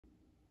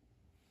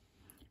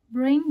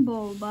Brain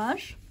Ball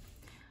Bash.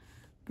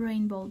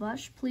 Brain Ball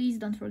Bash. Please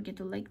don't forget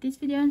to like this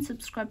video and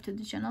subscribe to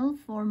the channel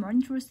for more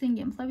interesting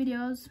gameplay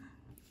videos.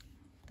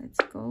 Let's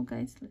go,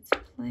 guys. Let's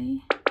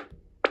play.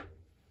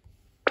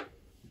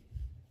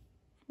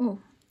 Oh,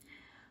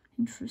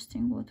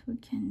 interesting what we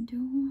can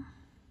do.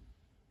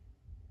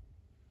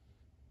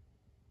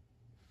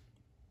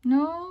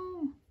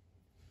 No,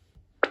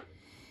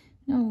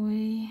 no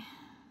way.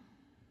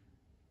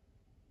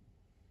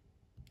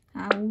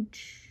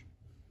 Ouch.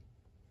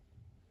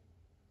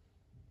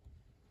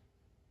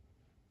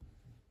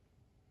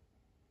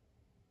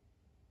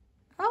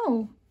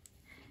 Oh,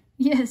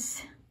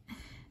 yes.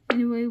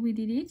 Anyway, we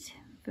did it.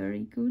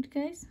 Very good,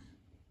 guys.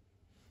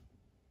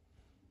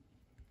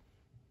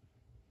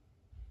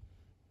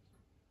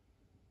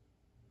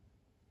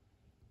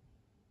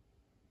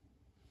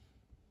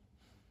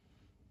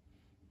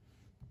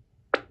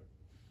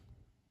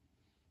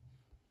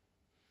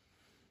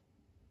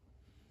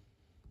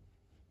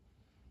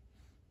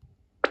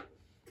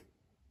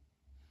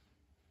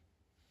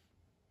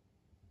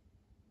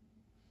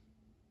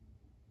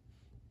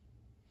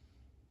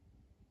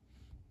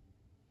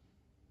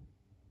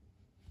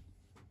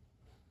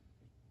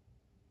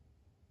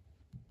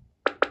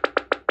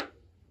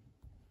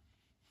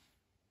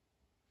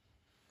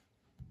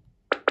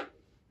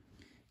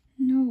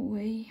 No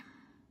way.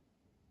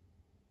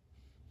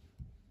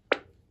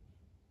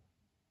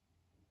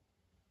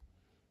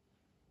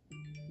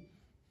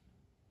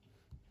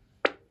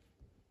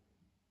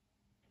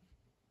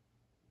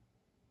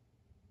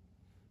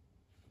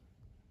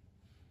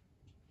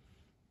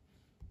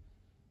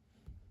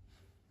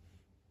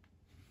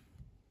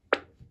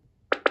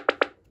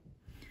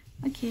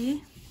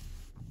 Okay,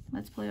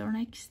 let's play our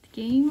next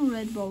game,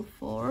 Red Ball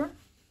 4.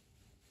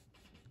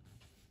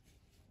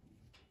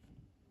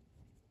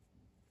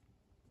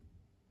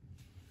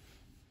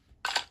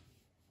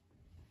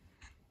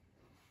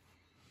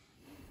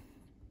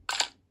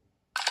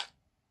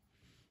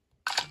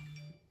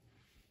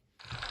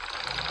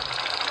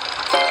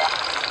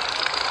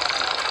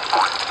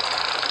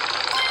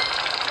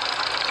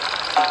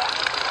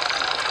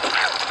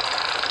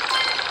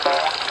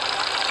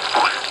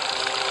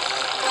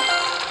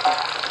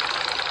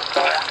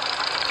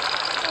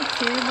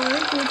 Okay, very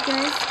good,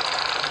 guys.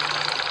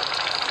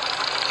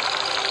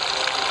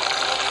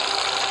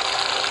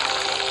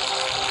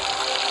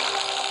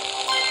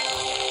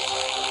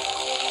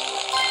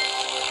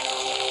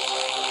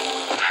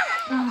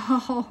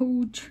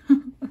 Ouch.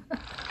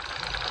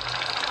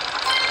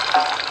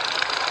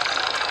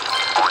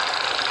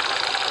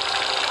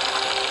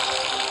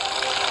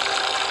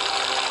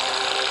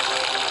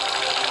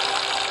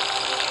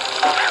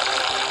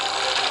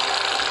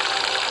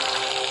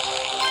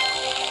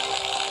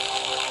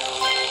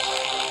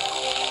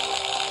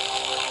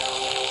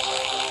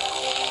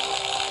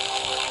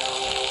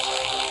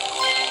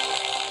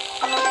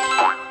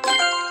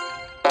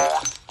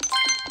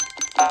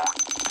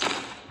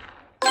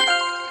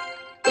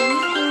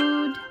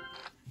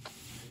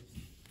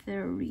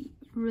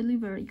 Really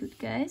very good,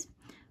 guys.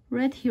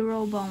 Red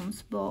Hero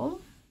Bounce Ball.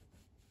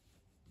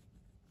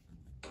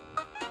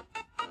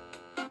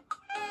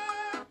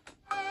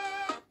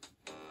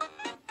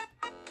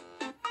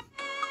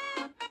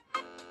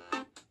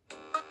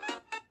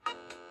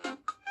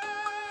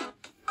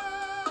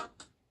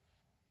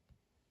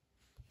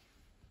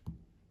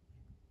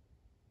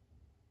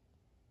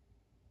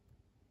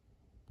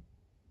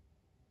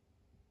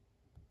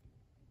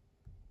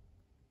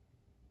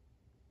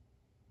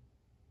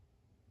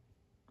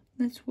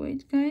 Let's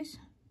wait, guys.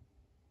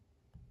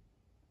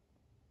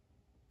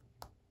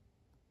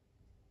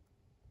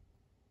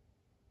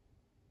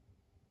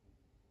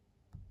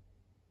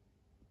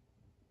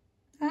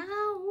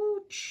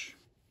 Ouch.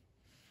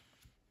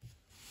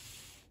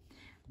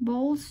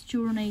 Balls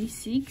Journey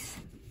 6.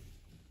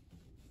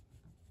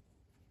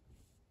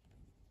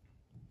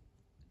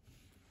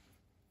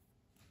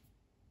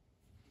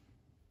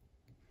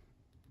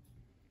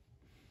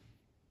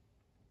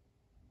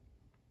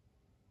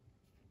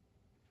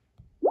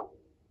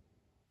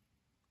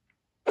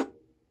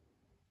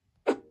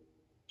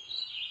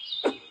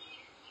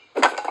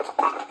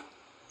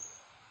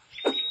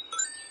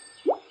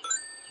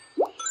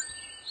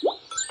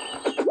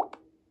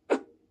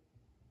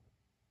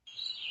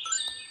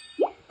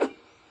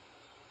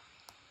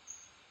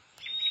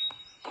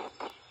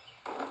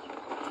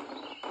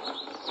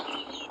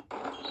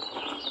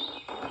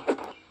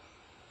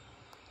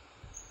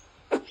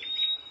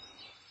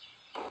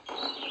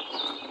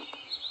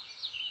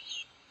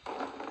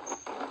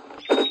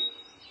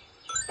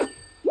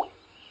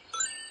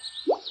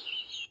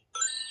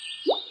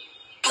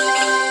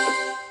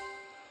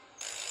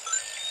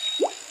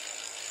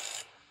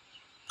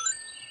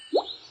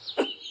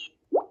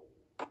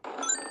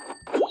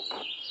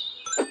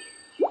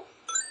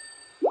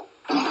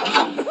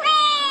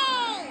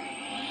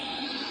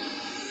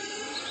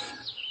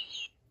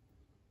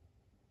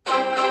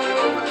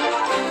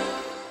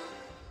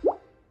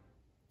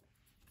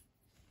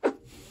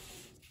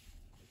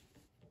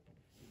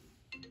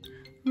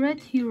 Red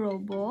Hero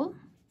Ball.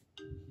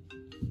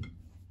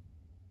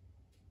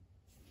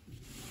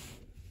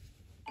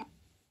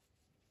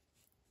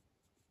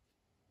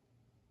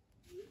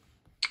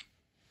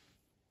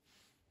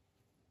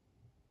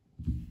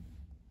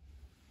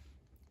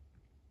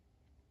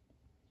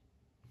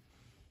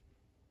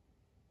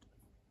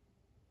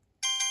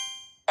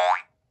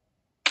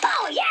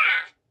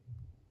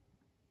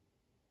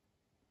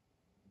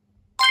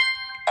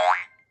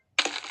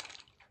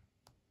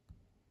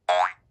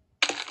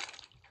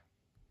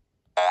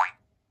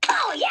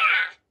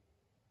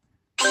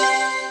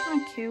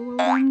 Okay, well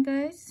done,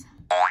 guys.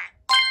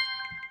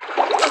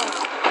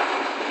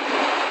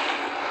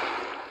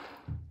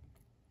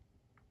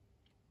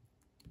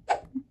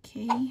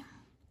 Okay.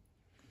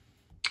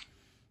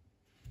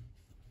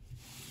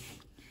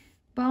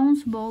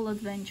 Bounce ball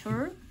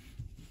adventure.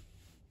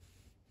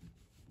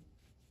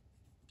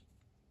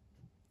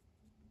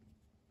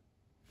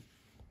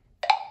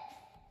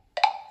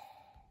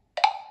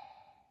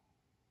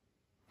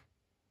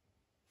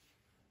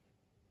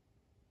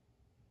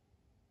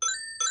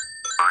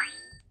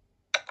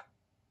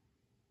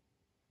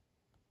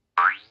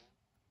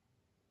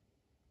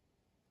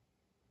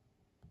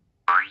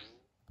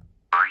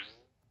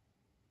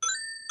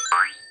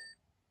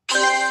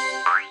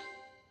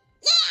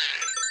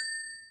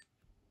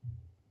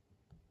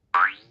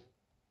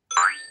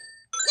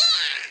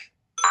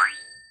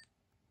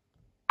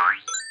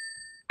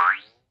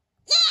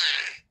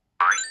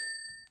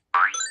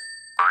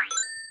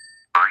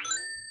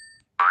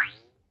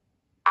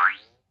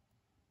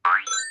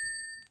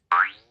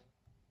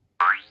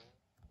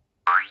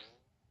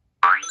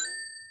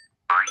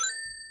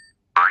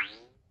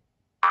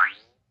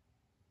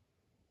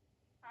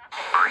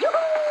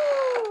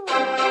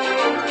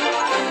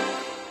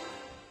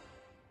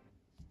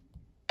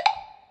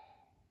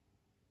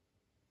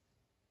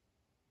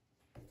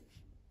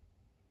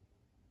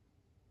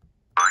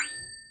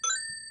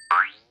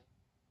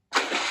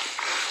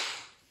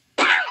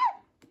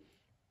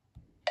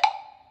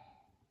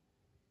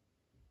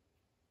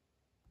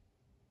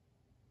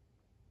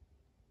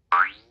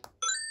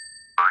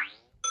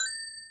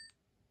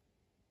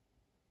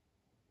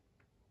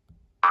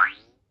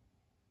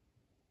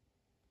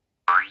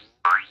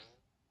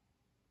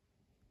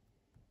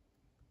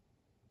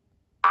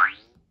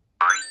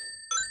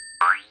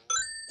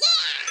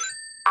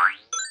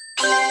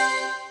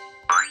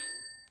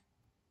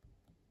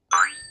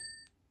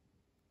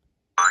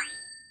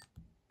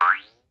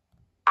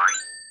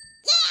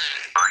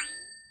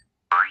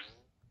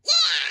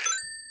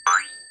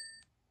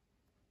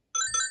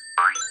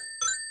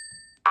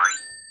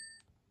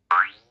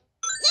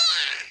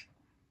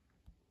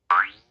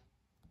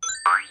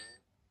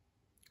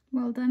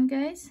 Well done,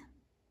 guys.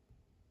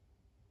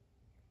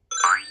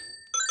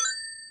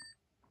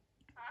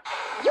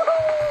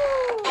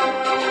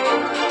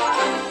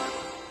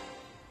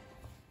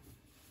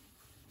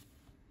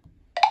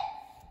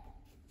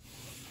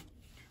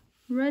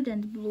 Red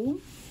and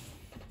blue.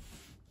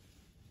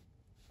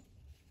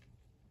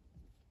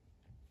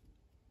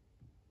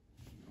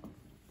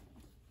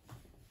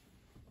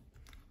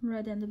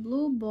 Red and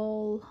blue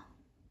ball.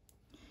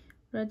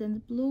 Red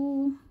and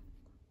blue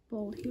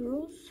ball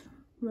heroes.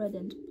 Red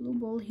and blue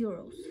ball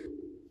heroes.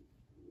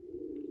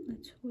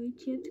 Let's wait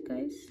yet,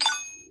 guys.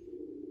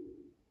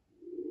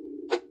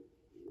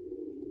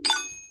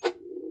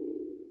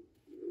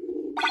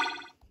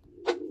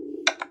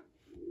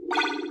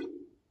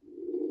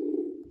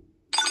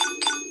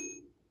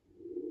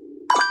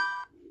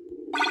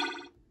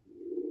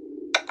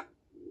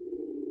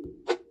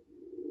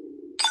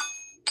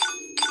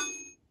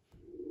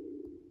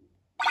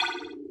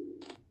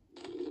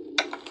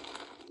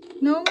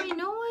 No way,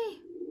 no way.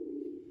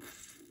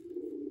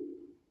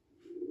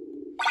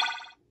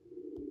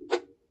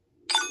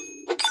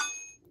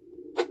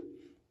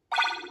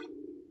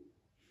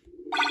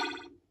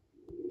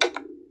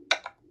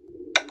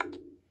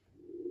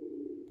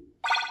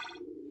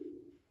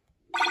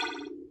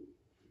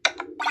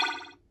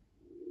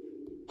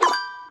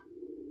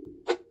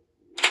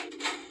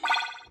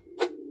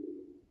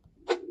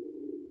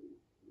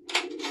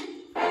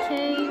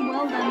 Okay,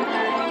 well done,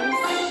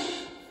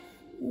 guys.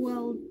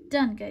 Well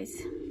done,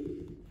 guys.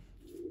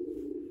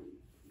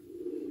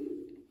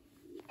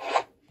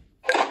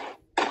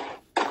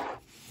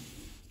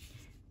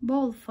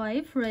 Ball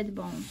 5, red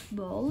bounce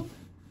ball.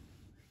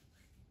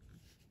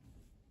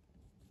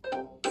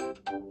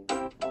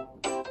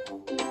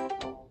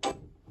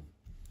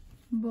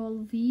 Ball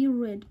V,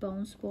 red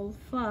bounce ball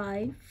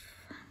 5.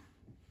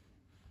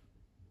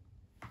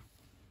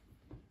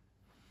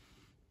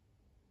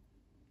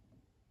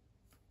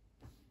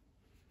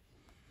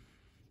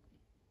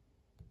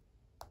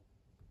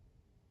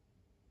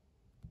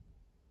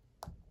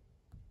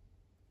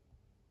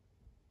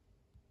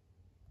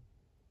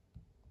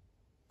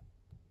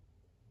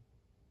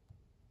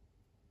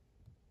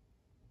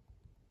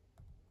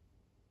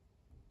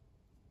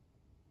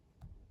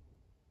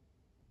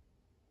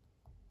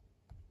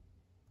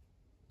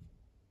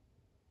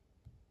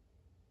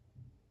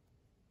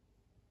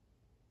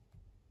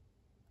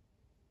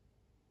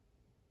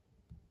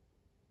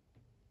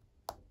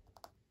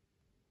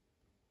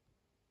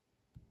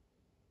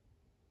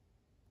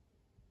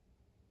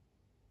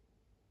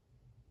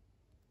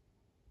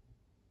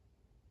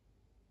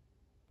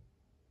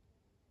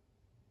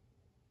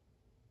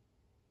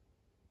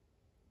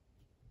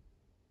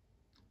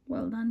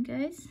 Well done,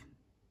 guys.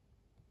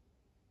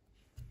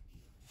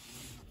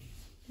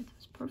 That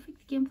was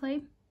perfect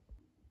gameplay.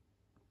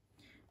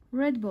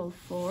 Red ball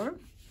 4.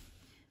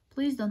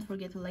 Please don't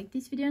forget to like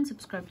this video and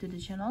subscribe to the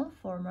channel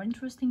for more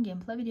interesting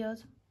gameplay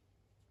videos.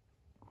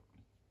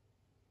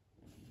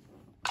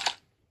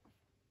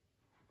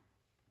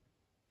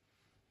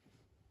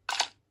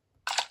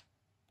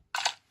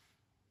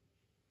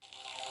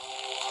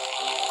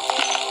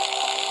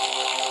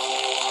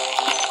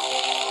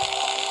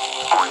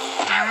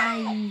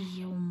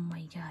 Oh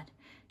my god.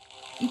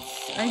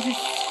 It's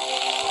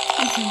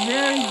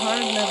very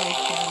hard level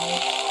for me.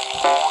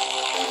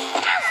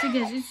 So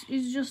guys,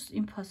 it's just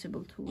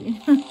impossible to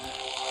win.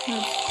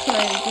 Let's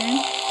try again.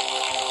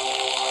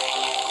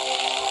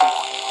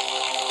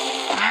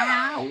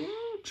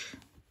 Ouch!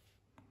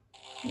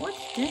 What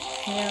the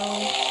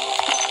hell?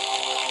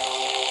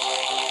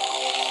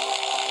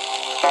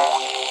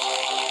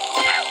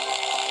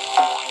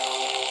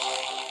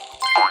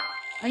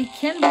 I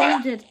can't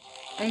believe that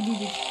I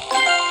did it.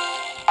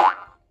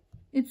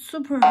 It's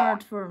super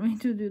hard for me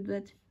to do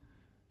that.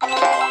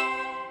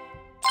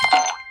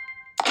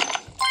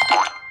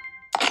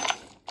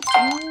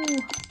 Ooh.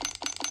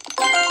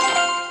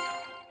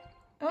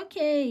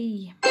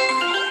 Okay.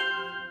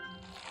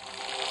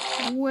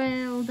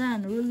 Well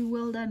done, really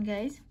well done,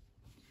 guys.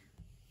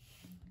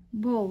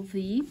 Ball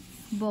V,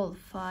 ball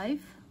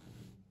 5.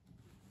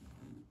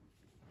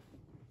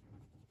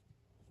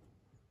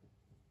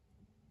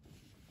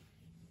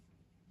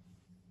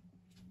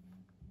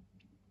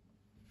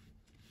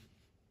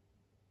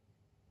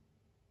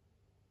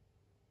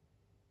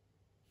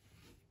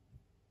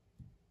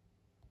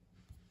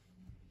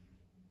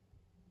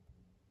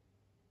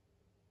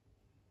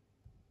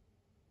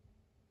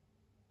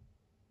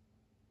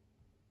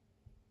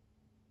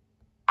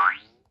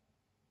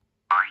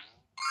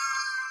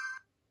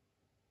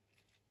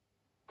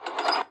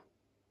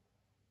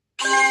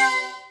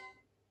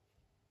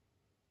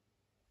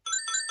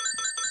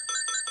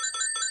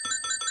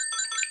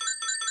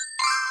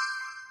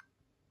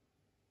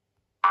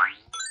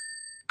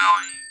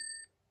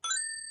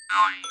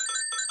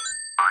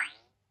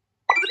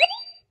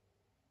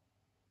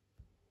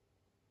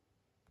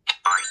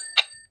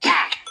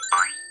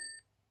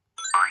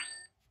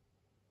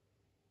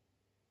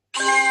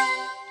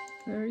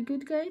 Very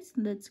good, guys.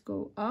 Let's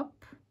go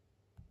up.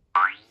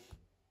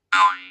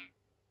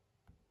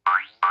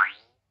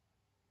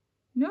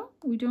 No,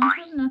 we don't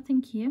have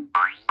nothing here.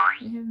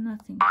 We have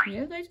nothing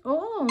here, guys.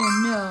 Oh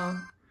no,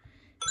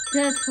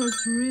 that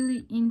was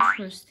really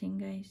interesting,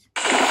 guys.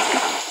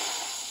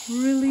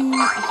 Really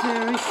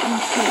very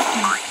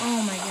interesting.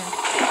 Oh my god,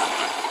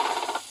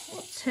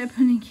 what's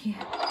happening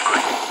here?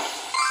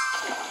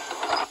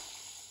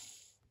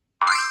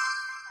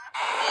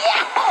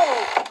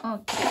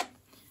 Okay,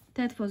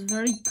 that was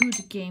very good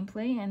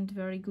gameplay and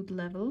very good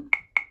level.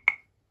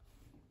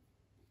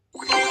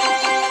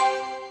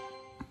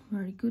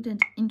 Very good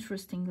and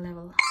interesting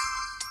level.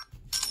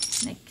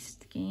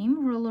 Next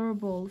game,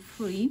 Rollerball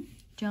 3,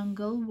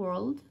 Jungle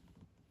World.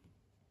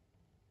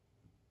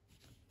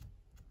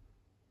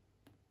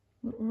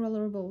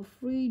 Rollerball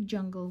 3,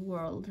 Jungle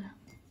World.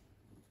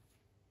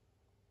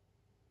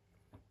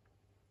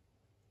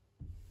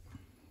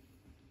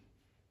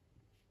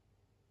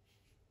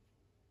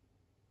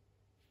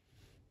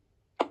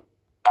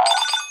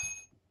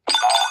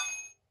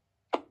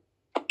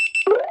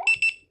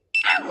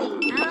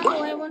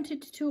 Oh, I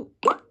wanted to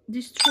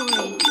destroy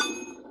it.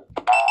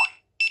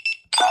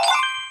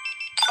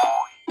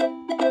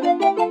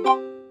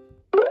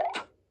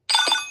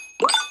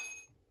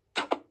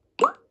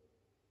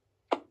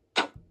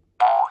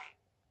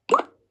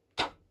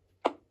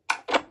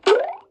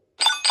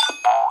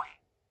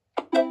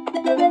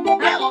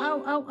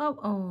 Ow.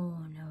 Oh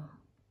no.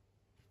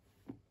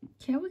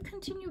 Can we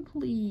continue,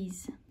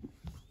 please?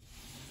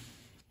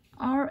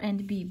 R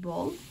and B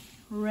ball,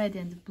 red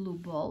and blue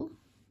ball.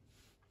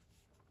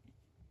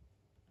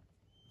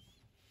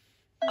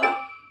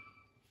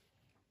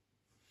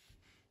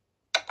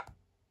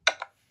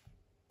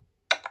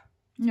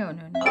 No.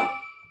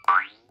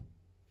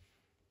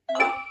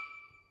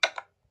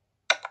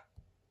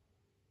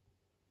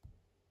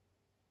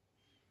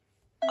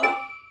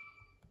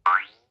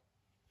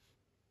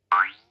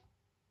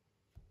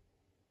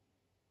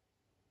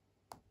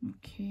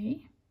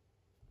 Okay.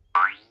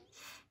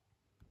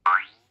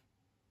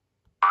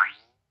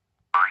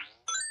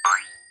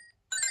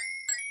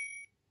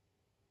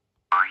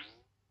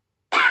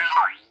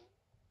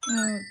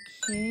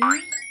 Okay.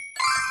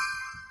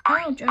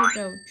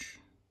 Ouch.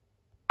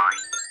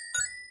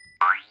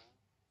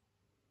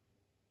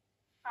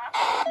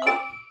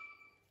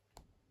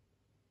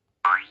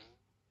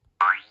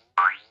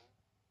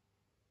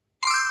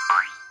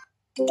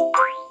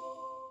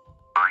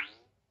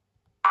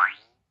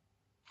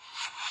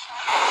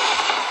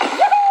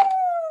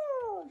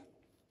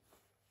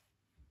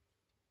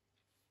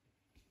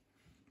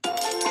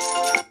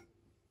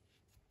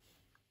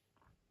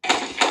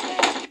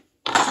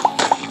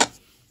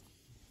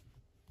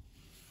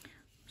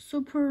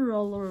 Super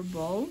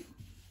Rollerball.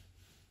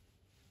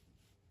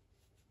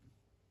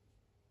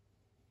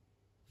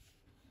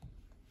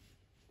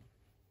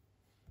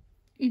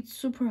 It's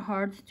super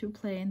hard to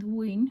play and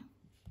win.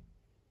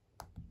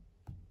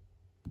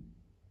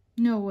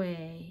 No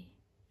way.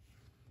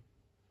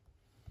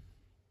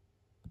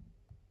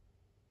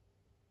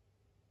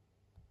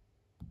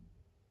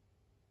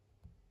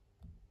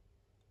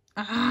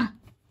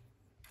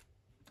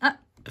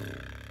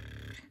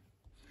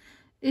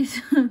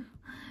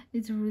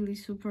 It's really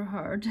super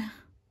hard.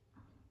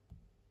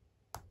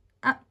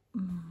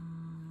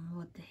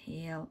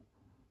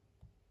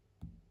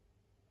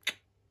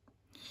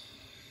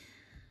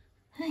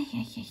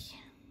 I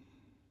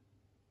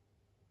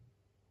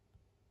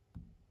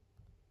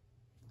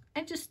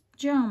just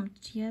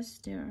jumped, yes,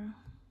 there.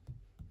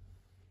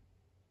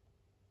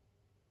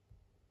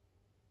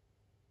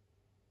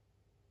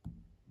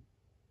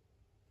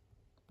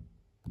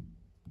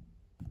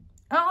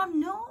 Oh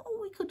no,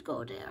 we could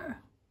go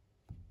there.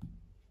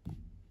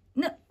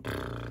 No.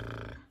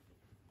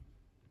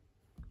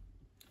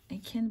 I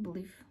can't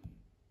believe.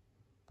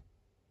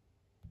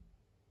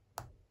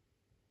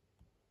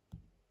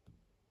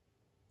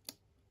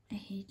 I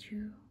hate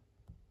you.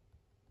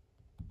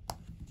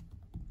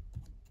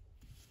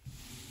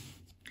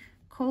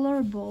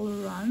 Color ball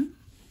run.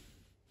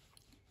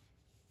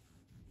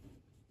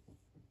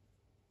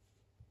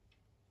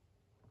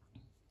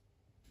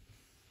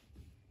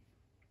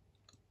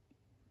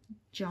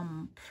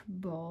 Jump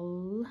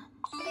ball.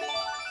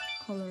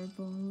 Color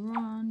ball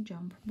run.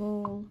 Jump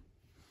ball.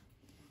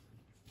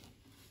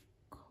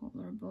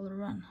 Color ball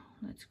run.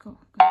 Let's go,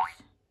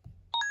 guys.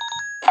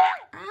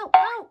 Ow,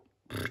 ow.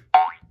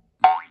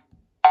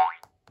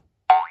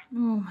 Oh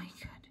my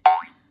god.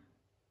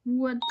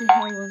 What the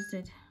hell was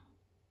that?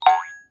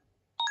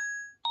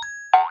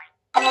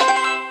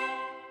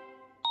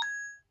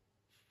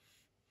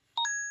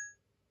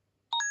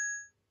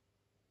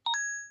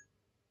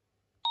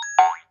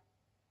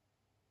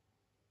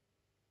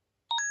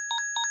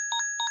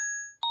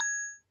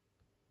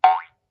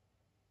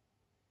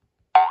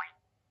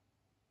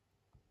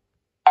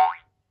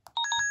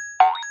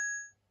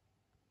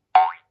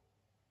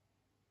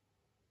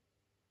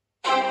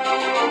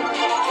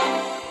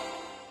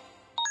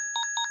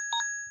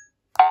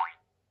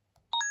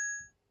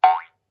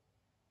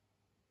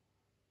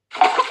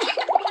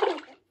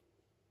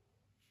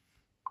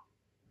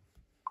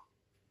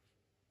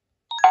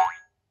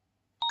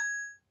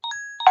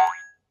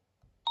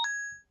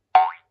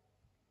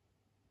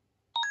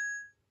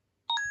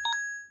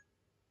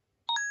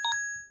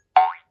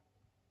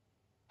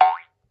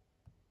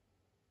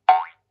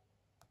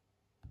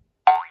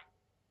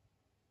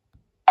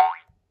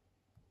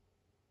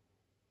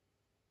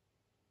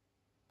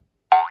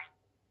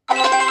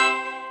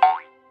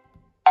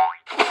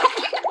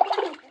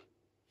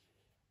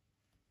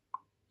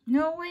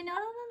 No way, no.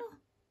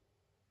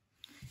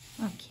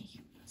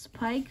 Okay,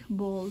 spike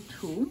ball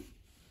 2.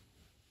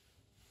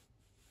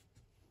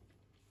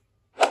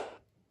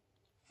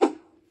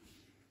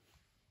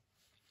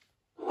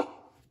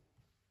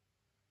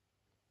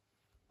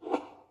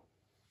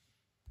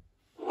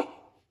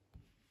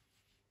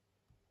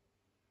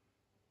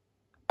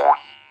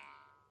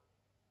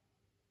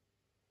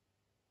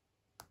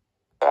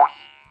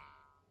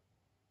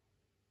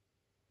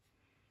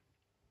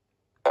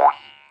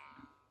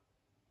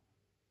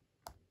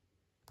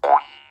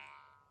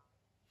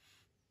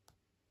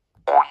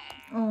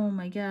 Oh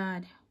my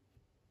god.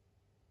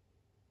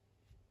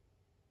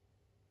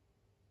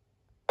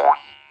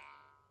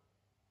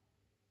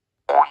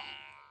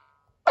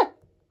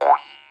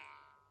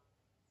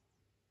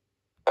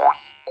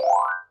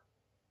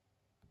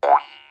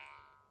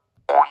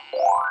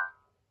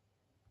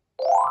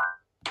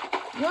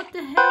 What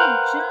the hell?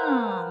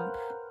 Jump.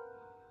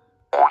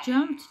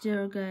 Jumped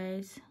there,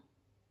 guys.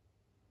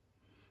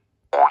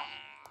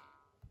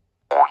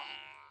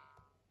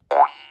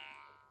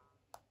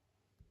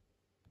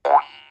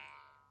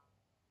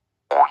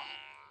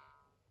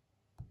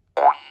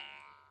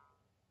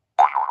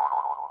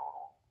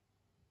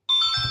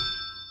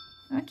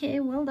 Okay,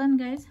 well done,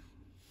 guys.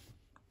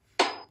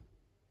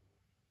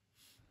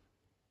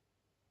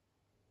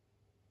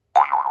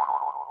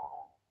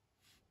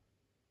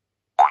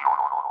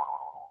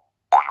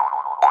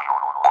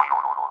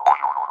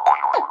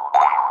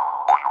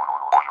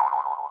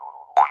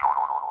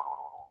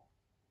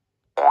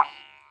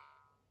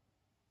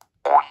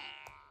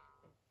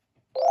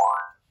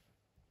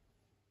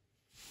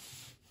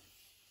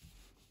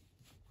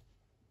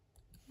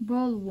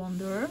 Ball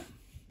Wonder.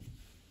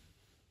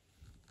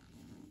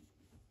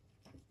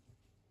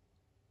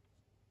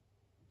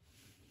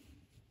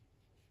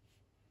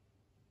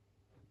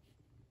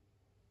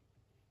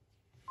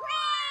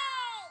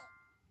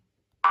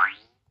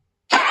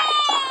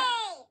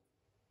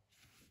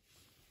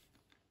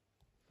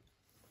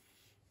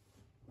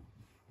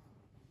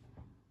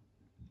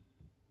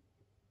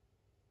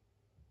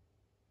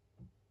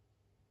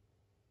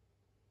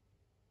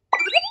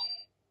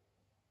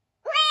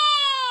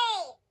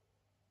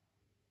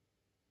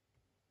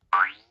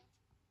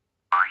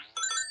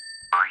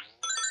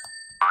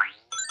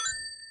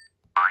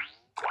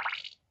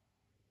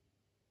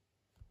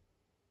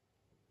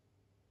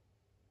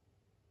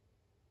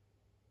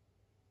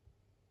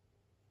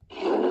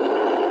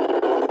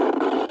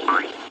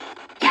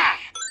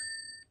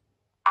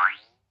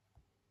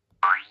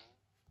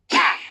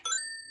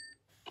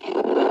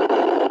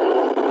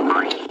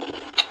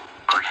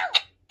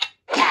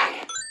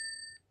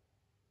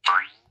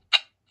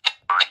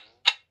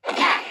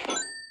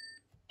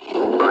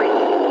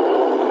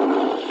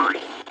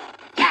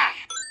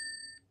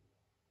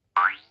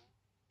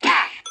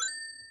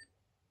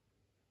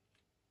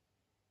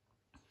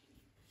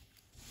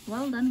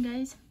 Well done,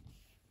 guys.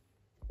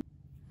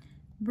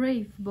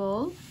 Brave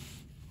Ball.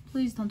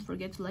 Please don't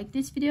forget to like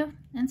this video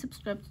and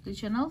subscribe to the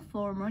channel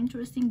for more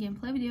interesting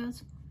gameplay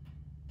videos.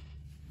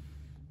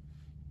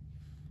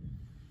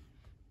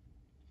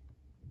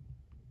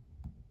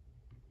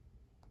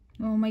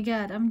 Oh my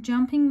god, I'm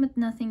jumping but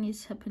nothing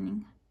is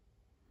happening.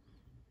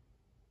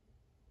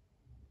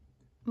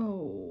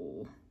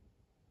 Oh.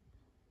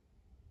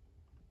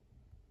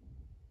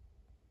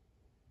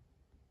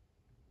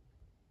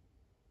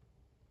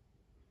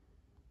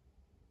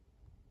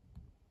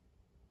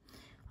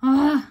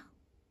 Ah!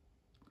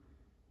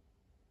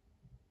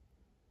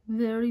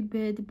 Very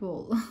bad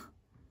ball.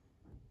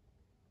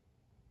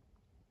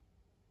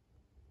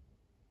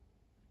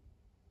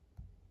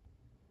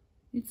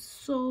 It's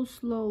so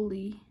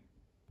slowly.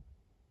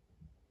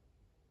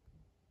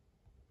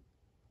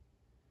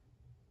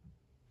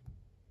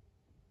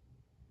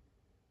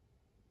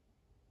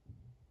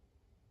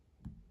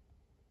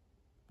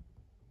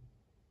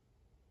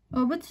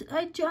 Oh, but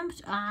I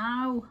jumped.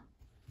 Ow!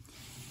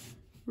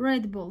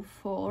 Red ball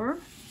 4.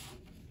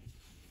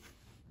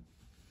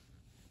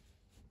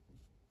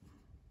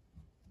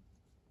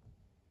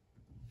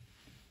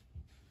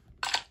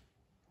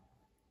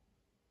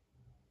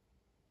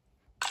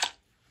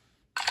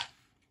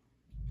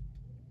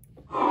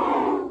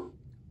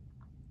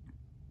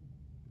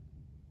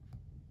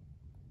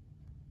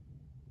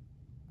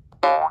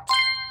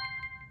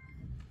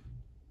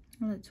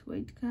 Let's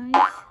wait, guys.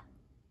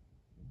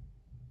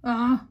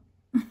 Ah!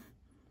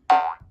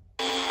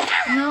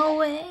 No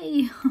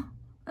way!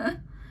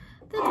 That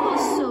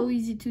was so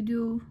easy to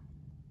do.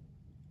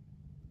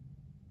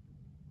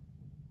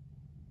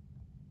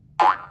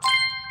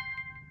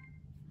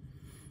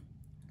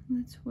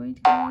 Let's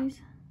wait,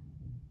 guys.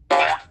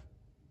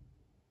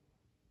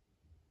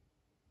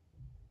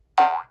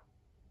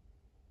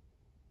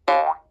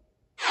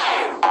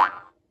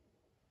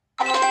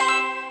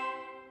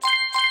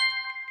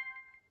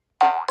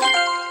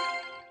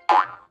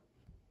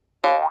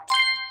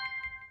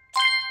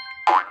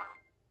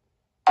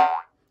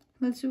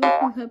 Let's see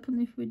what will happen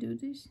if we do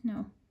this.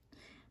 No,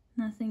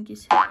 nothing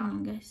is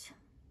happening, guys.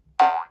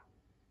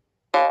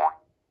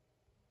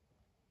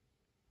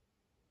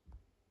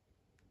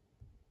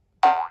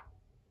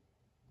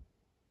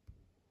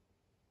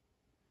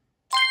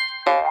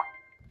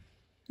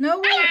 No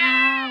way!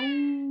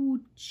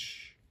 Ouch!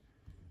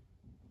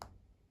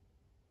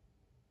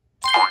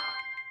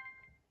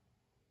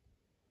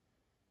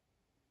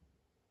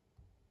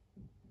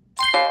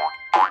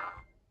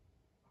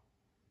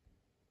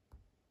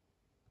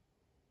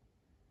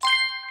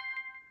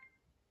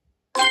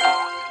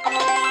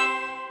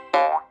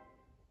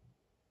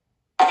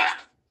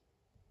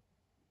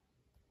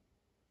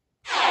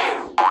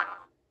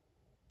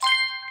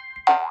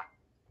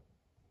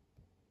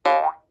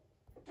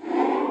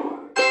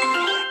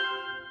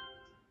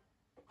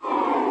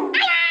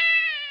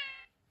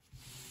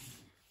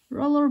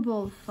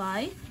 Rollerball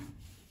 5.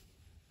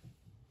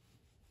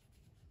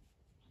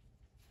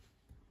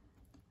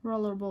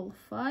 Rollerball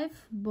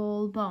 5,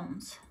 ball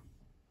bounce.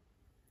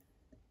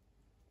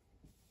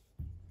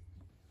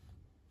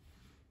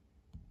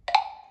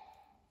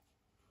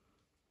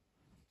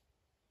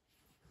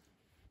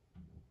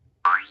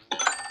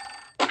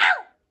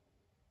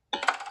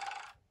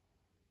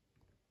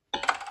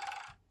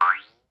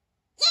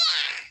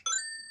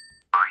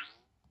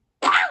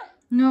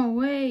 No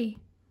way!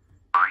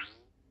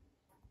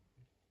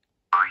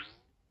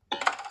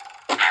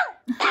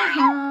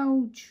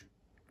 Ouch!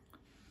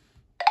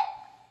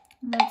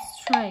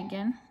 Let's try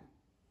again.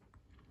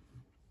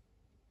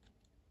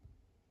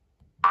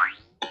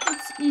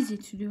 It's easy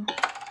to do.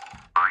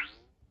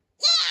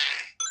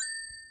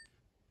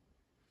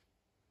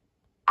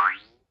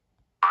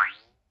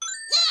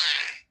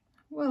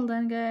 Well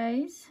done,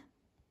 guys.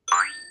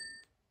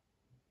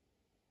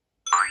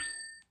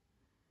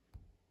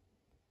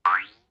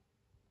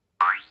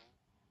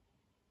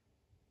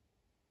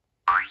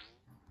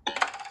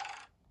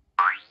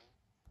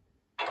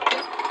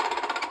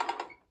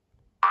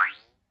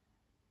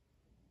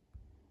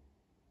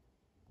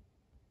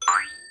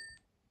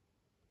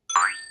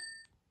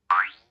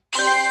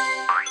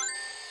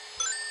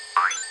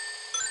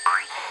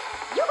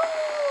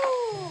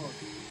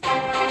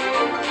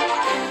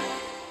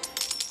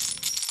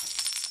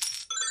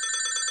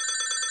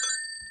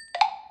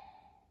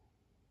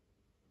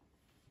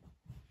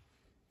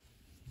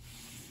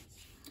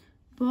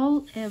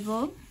 Ball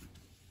Evo.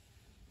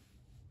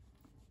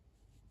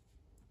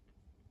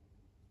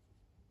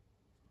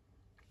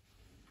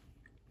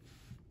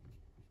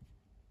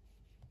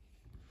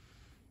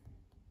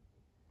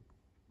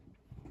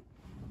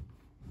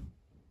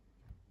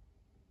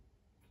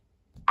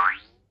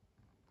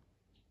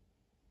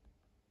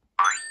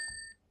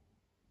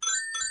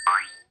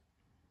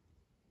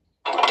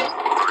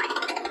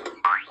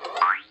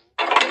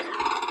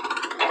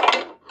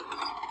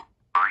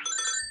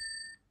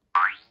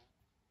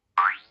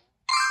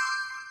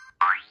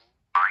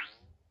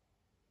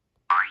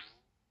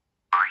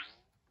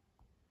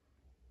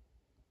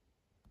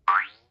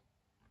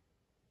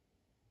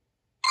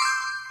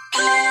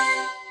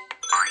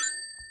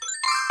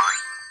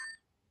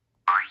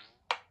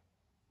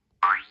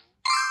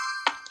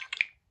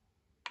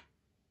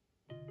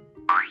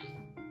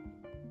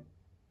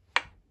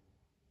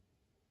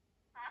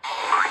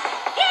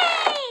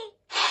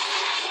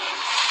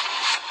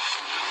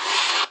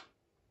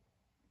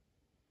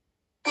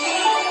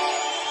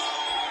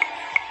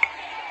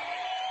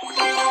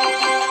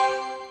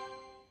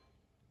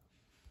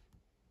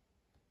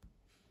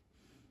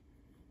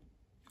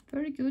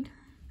 Very good.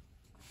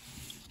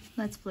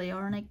 Let's play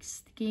our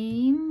next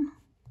game.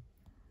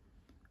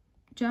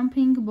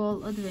 Jumping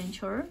Ball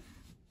Adventure.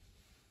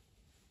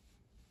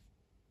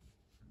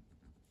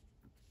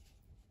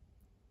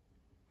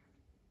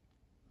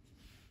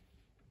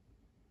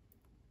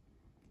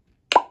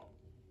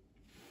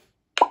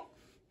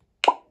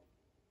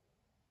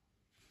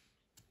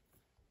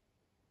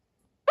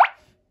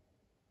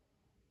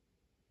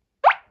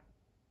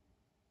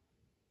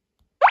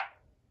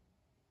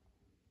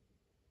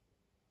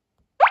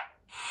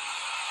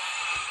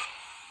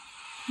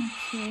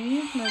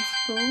 Okay, let's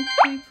go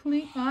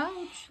quickly.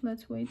 Ouch,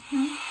 let's wait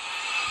now.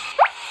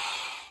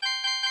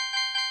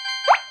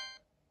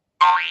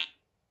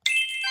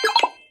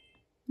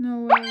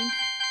 No way.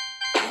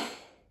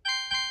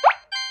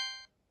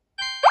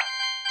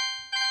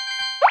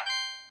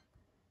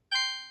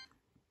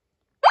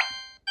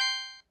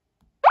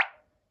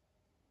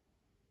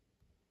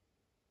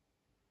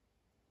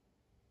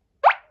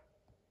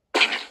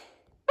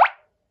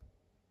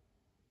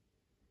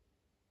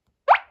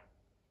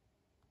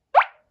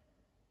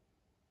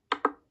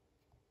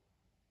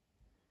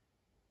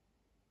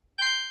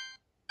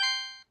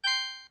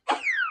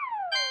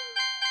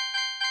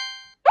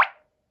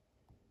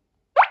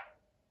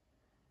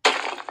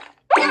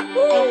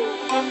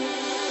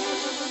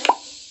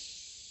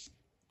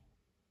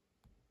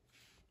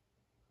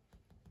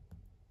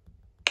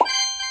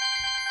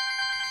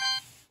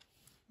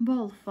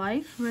 Ball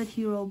 5, Red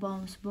Hero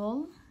Bounce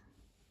Ball.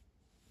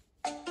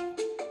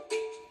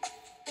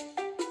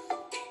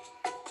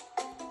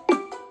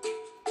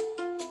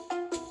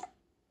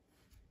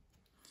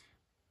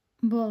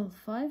 Ball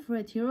 5,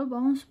 Red Hero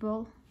Bounce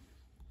Ball.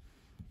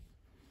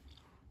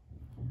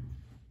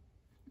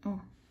 Oh.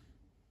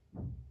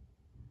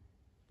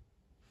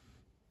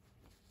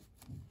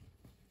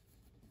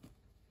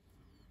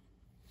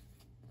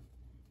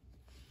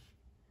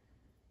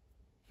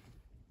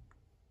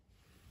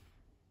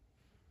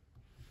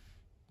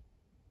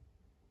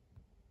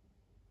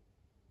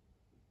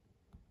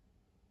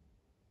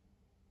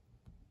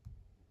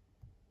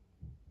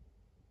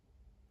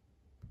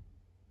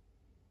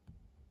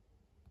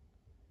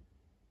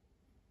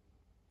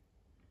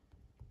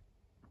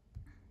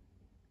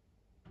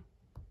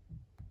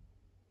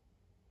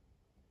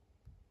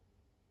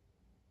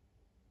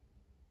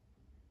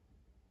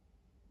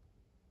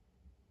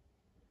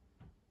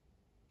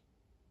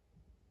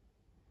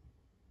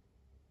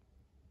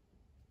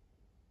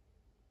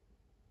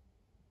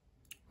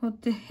 What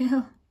the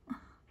hell?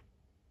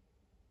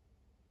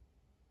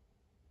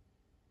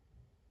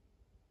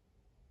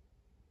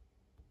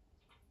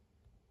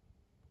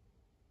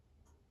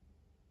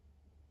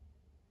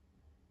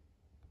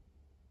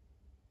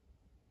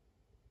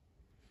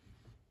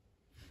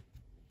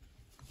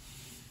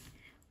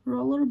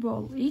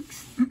 Rollerball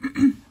X.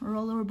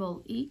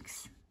 Rollerball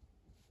X.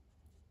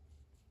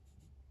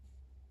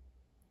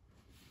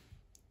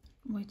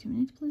 Wait a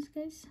minute, please,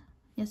 guys.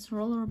 Yes,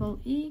 Rollerball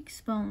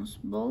X, Bounce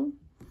Ball.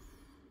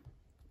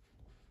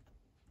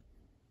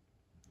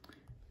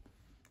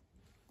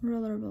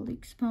 Rollerball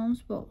X,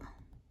 Bounce Ball.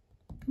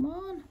 Come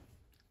on.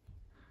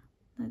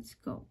 Let's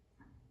go.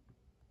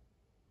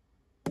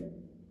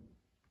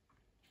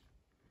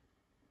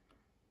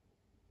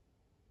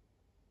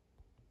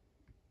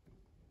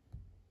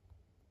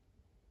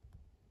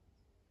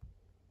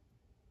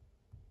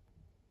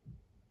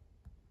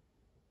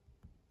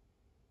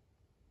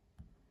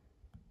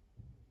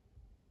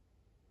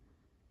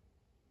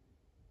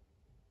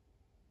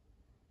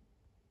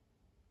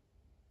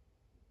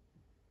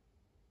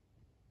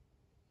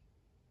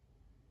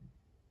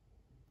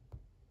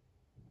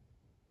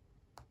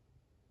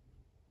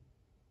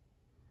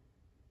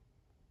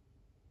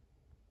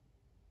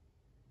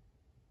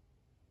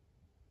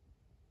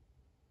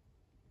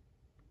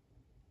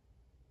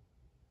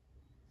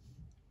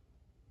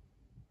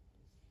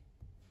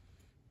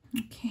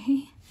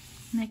 Okay,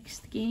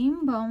 next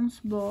game, Bounce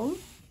Ball.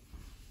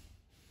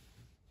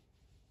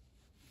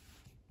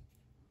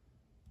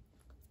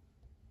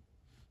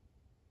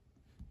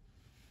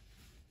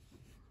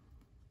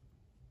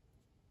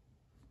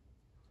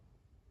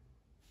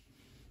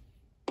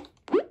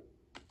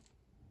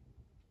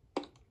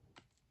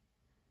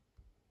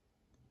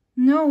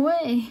 No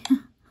way.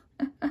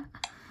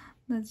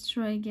 Let's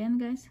try again,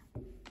 guys.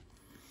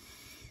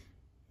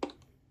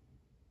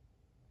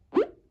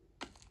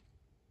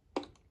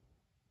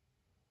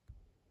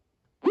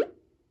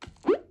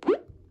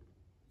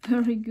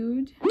 Very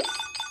good.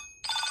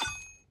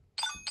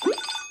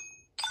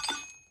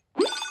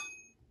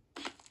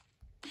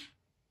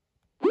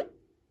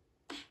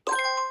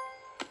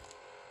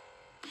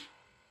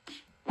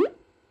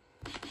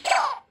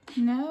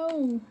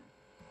 No.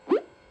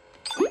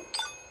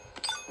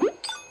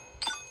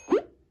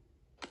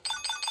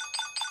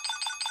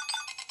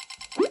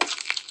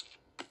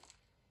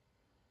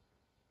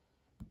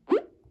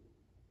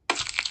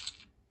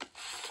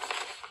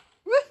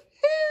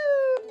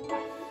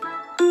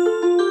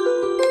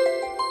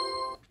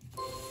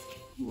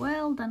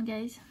 Well done,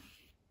 guys.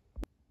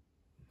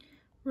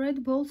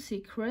 Red Ball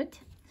Secret.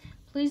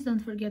 Please don't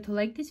forget to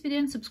like this video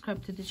and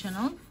subscribe to the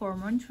channel for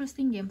more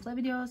interesting gameplay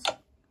videos.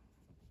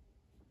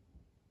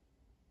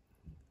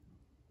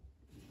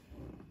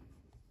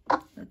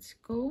 Let's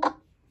go.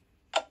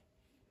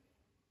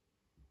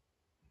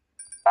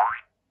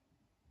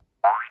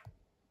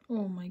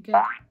 Oh my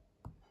god.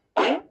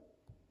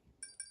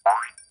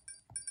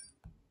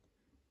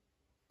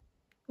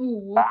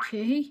 Oh,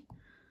 okay.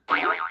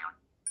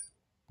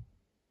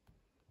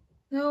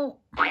 No.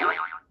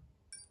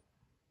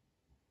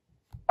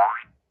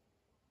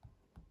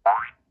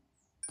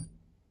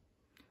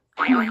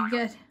 Oh my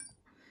god.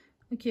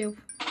 Okay,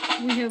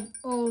 we have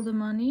all the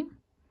money.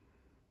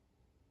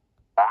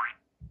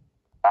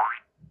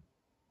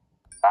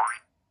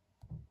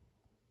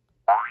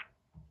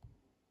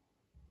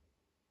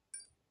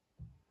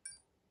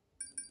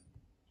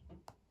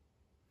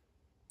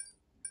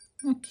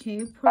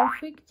 Okay,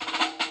 perfect.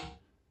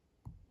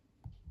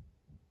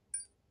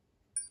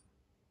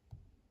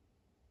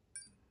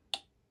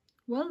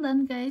 Well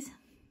done, guys.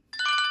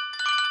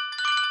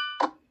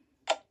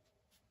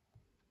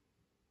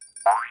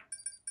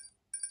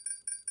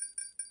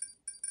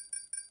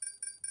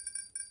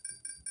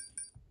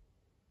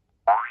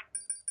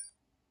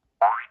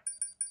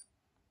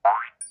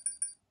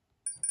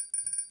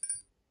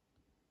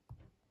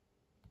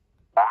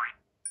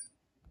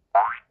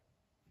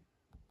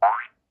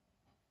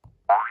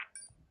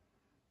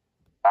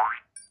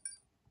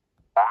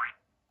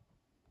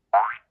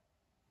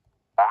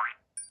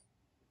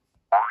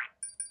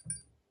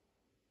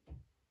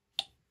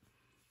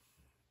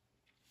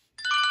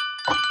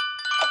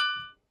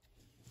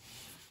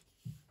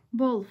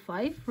 Ball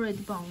 5,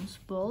 red bounce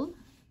ball.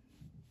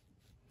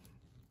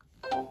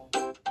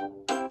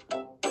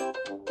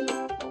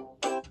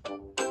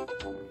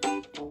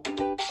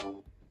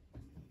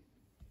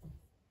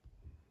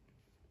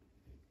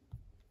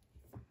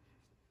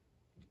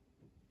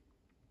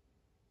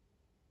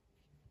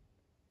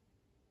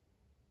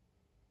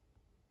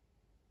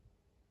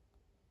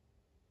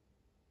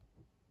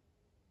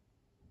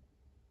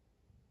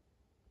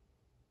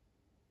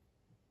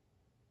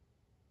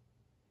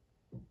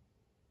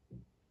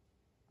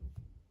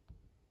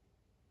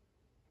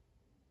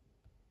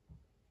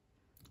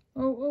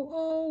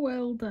 Oh,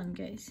 well done,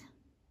 guys.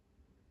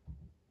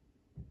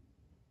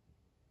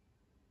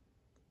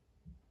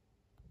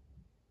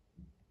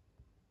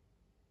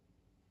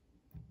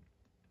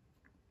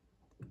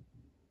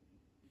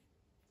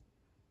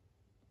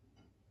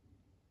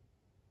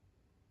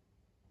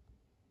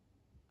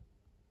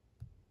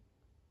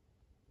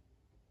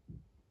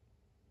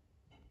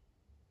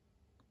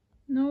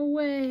 No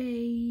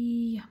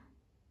way.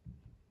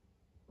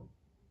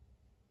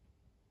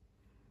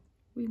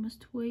 We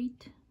must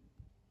wait.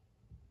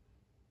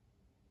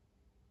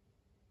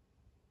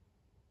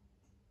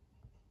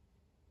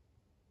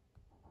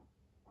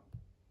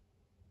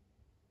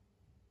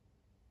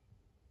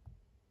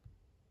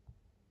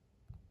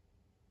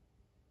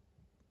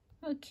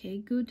 Okay,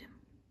 good.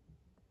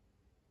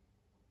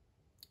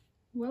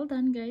 Well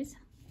done, guys.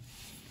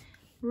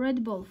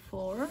 Red ball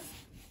 4.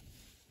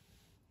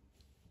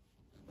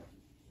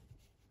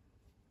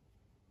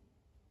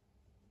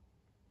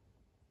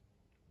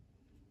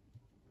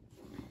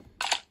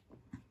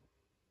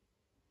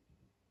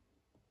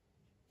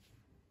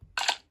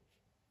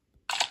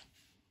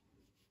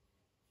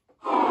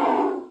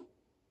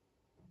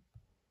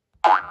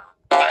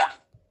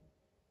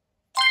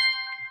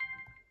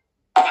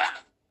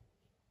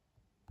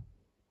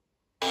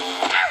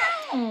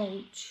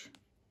 Ouch.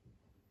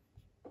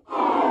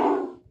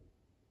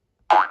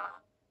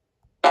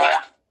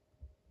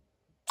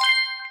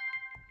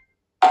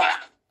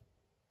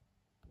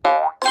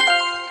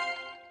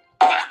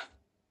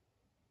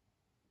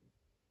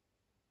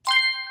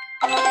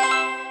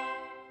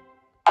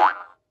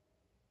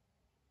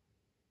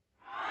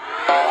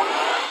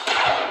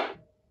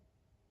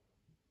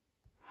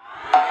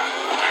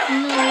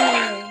 No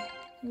way.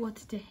 What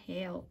the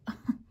hell?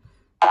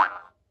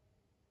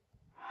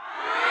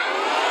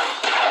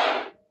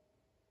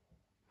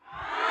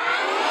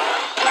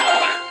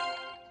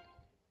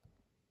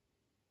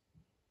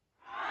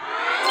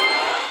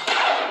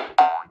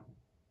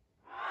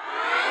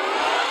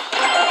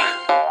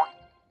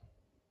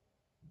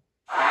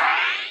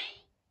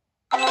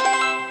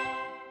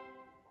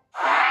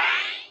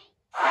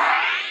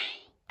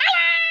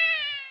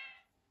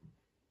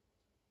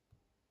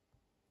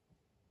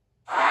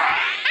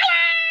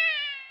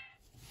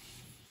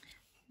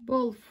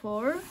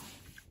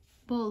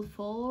 Ball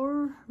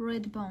 4,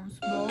 red bounce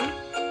ball.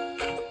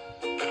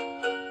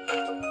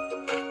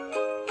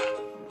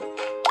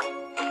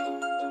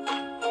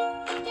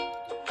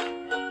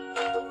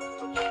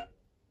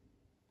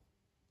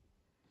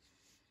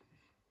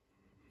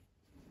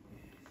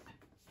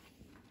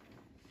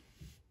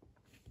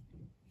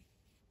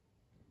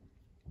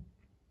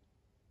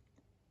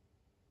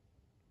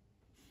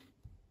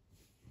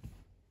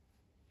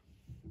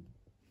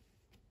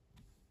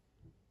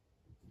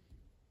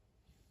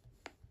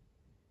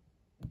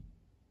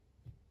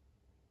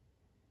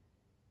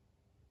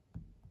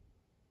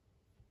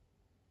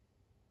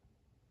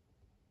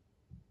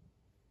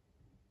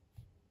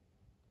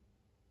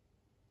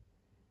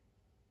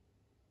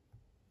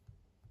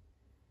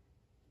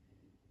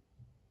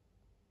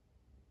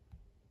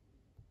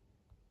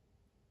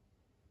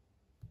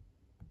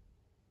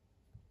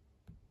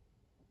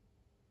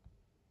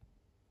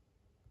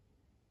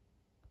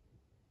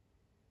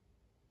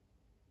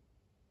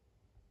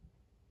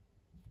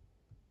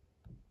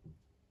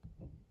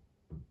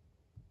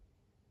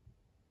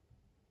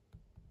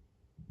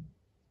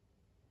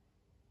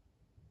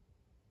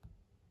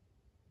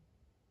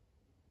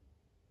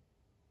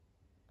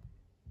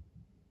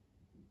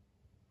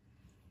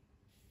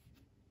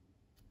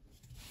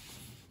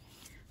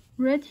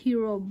 Red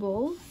Hero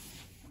Ball.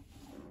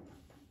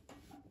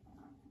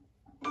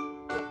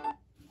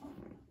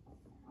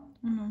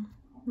 No,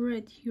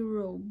 Red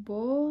Hero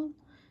Ball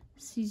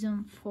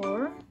Season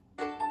 4.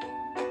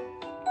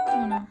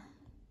 Oh no.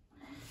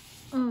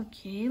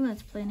 Okay,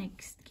 let's play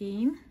next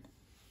game.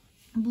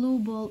 Blue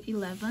Ball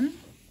 11.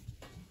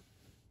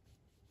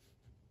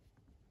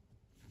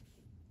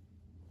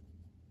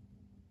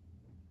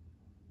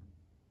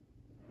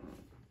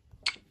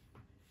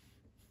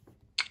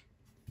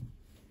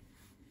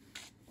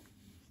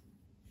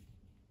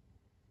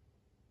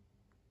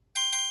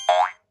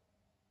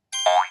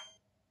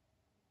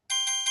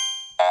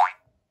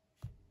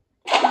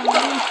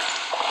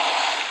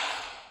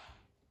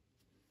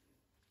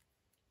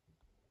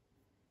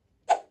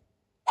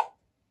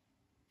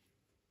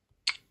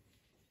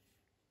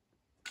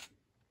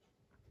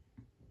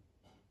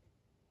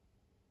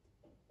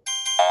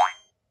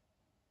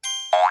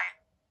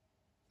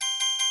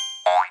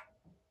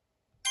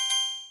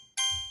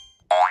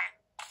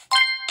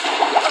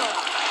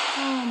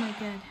 Oh my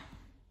god.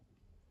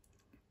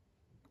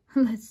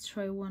 Let's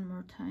try one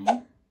more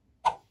time.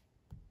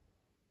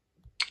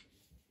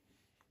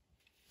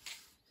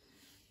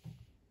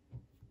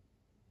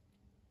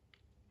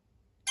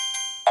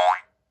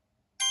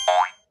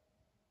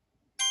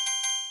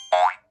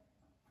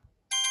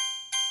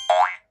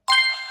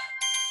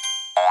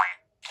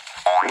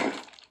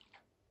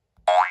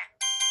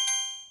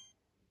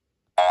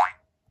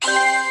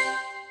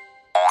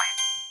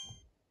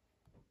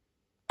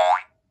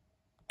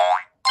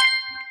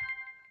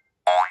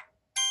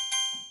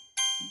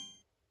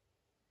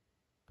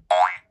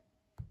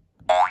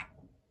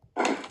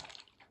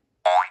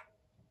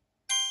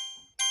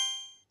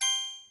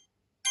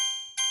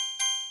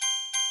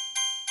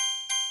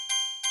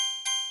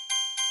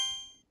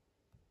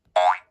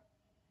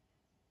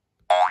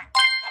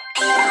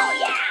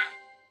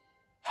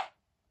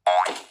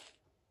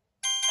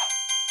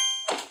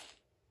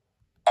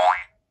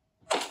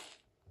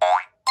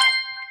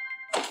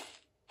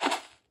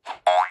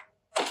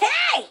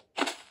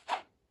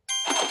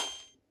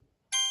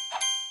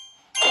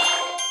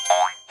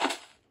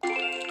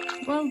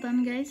 Well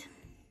done, guys.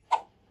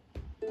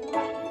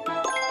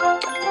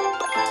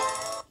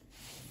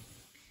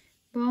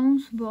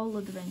 Bounce Ball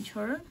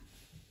Adventure.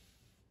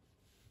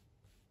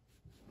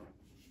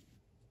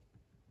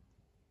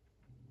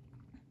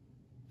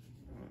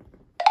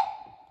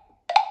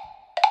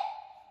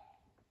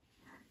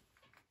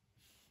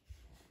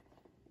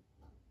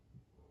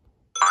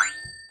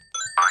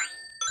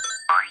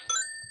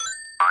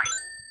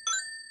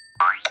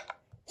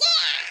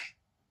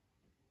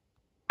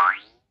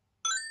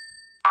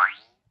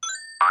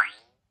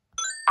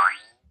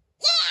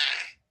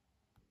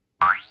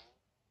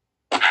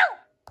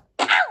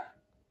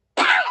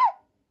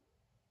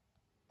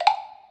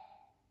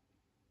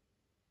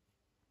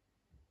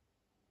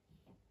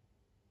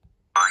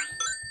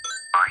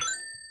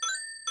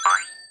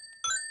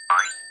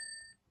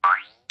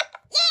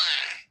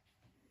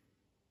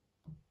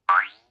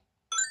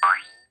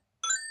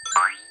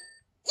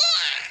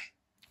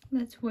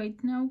 Let's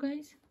wait now,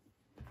 guys.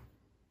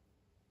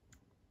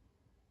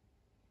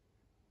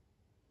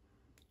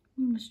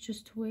 We must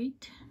just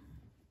wait.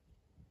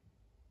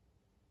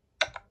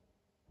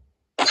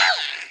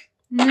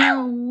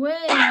 No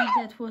way,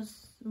 that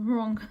was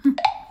wrong.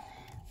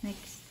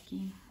 Next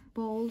game,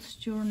 Balls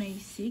Journey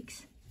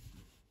 6.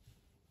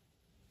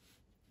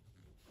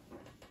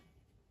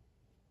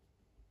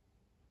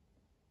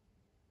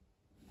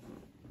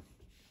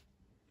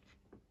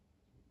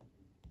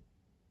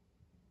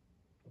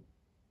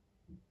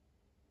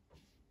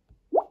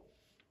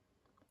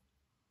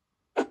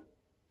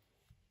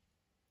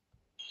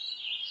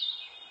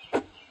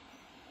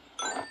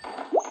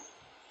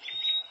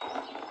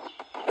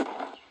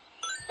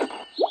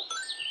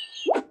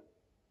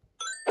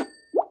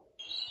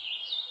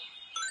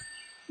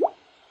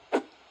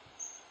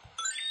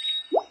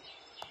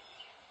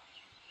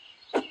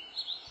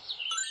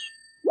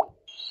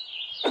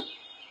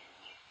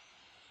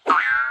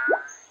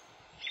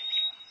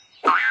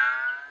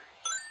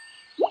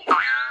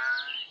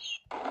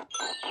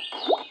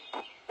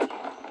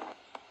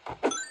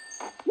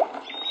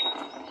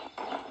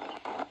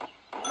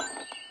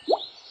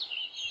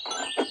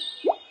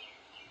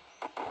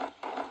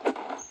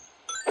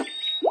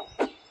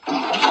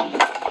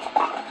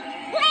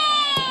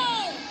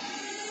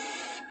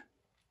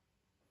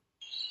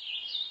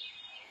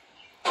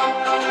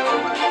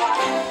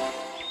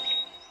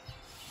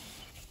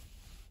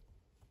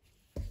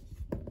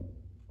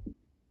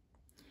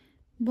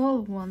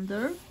 Ball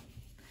Wonder.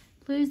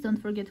 Please don't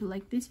forget to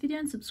like this video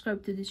and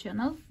subscribe to the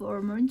channel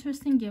for more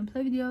interesting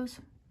gameplay videos.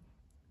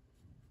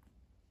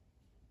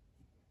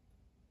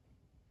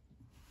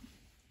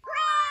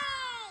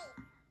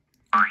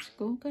 Let's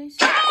go, guys.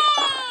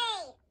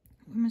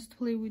 We must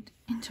play with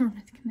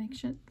internet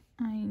connection.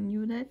 I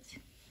knew that.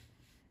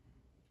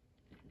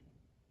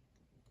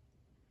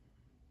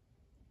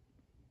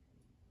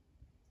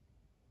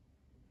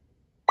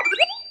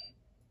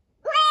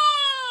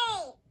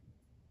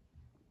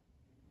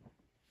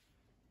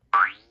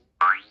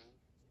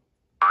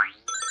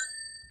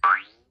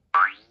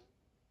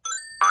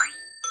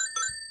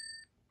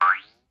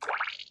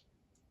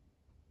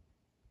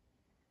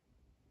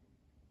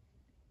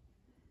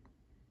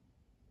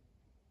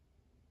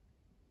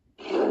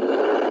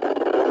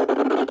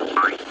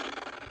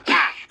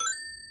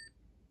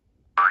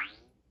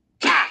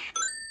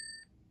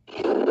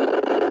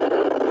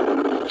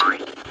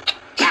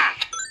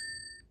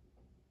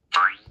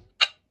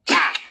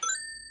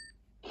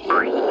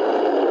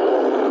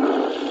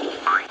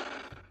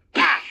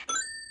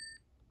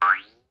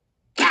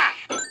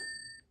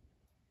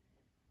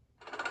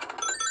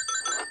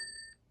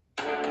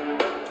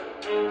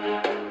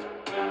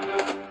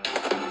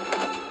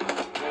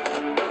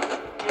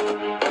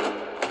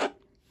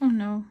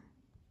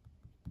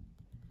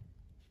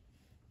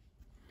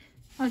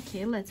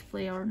 Okay, let's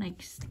play our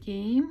next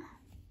game.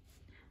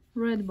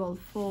 Red ball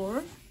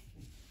 4.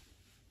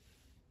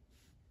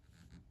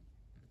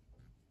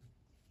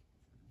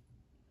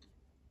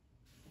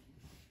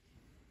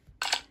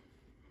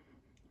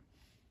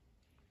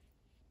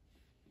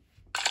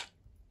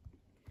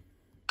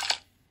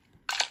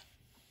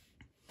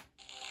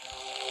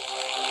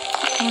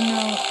 Oh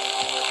no.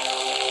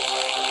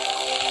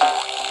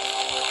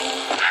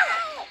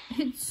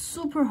 It's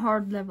super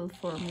hard level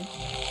for me.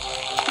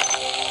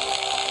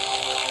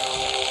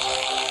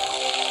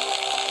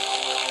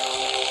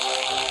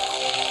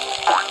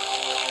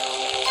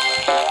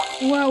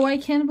 Wow, I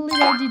can't believe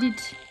I did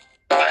it.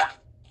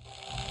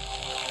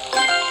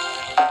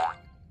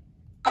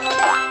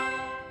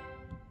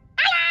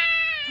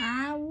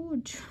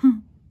 Ouch.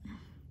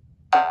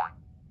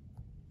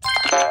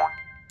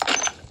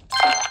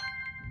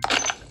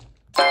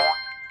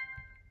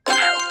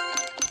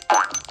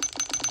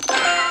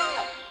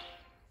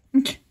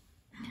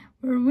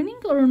 We're winning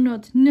or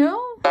not?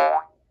 No?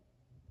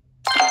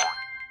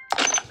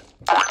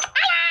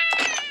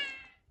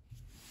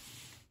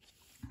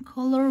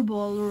 Color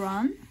ball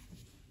run.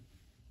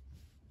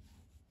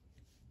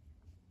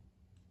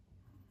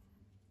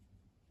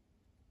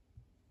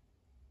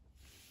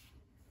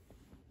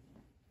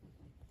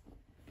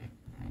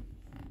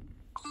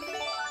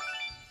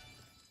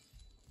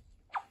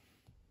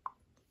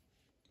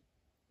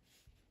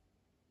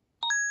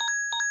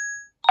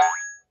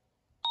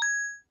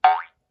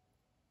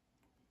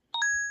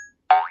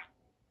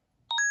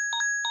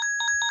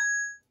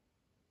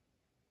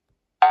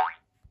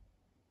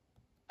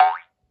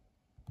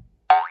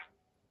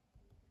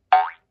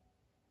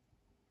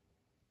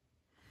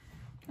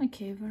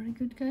 Okay, very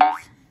good,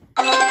 guys.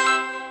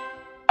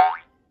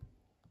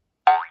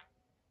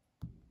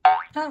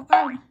 Ow,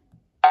 ow.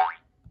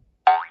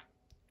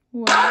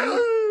 Wow.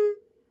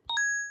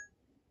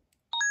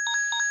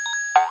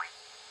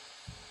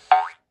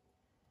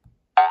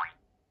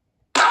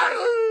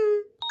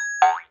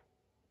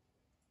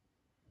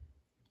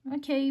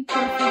 Okay,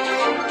 perfect.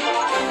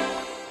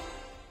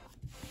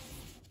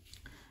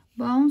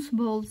 Bounce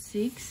ball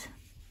 6.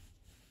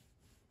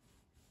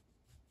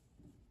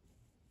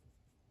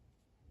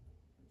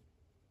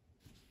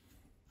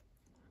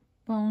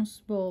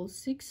 Bounce ball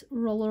 6,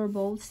 roller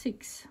ball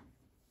 6.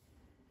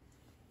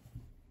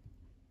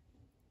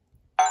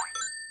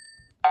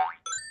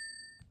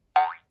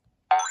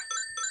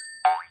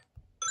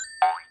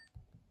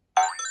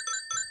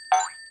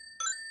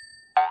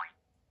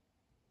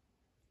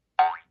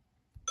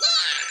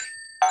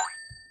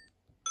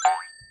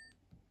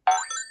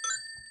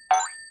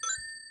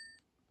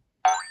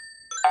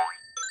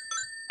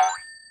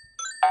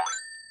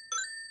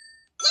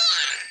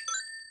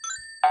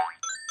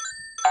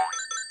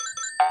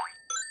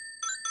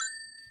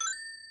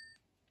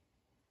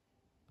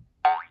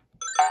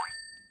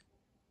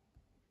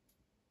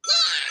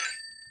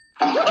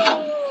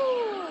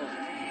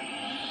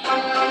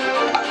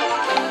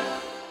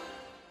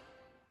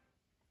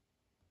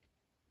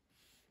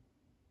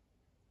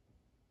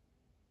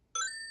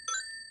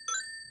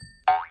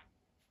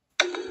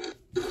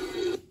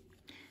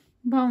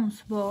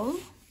 Bounce ball.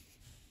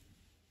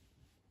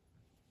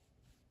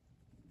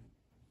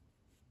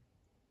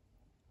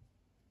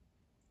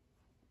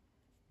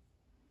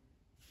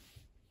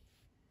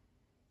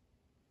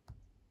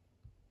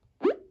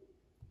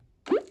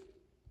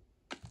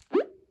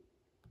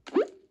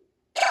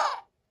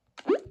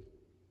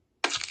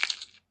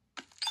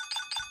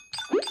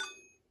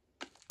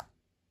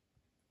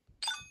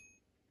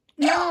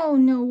 No,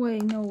 no way,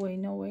 no way,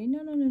 no way,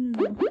 no, no, no,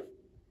 no, no.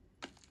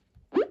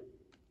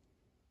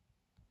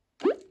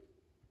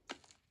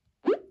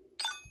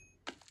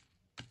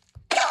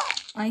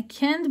 I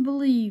can't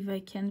believe,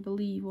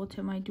 what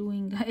am I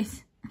doing,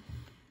 guys?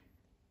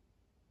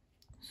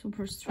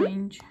 Super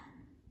strange.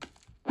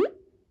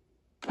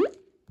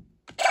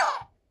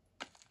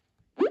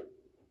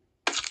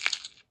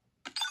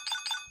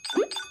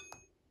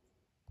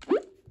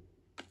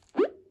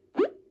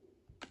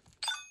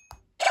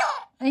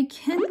 I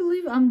can't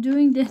believe I'm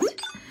doing that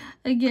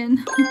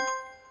again.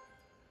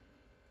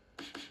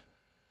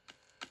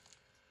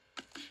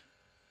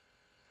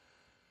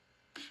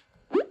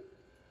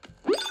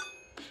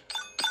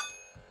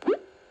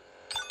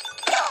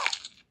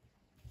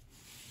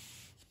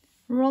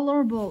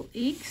 Rollerball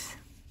X,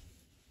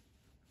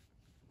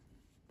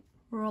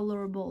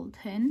 Rollerball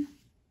 10.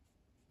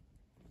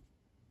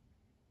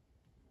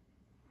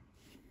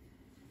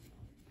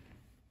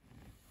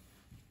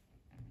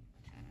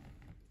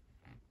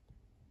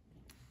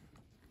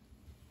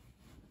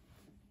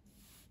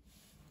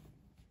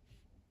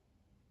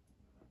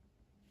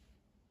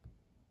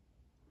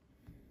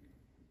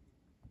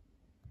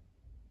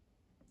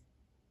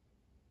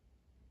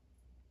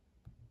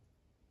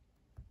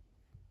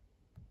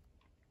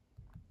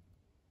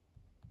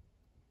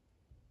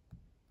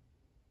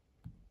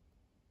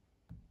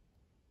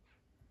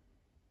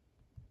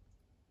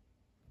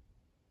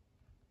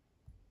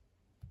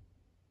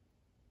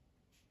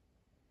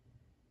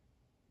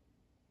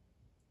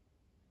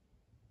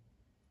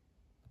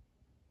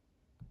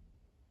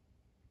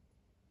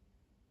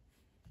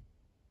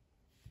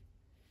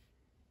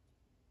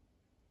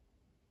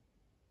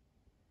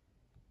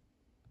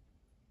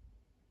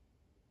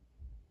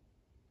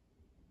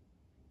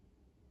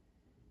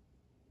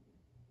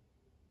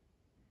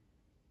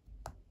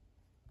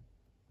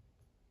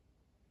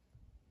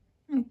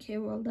 Okay,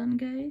 well done,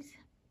 guys.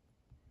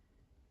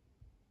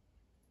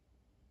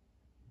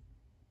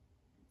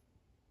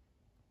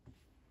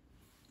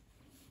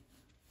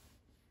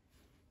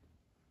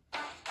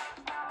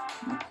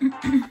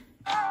 Okay,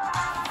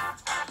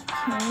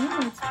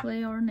 let's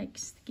play our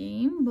next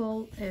game,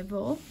 Ball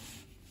Evolve.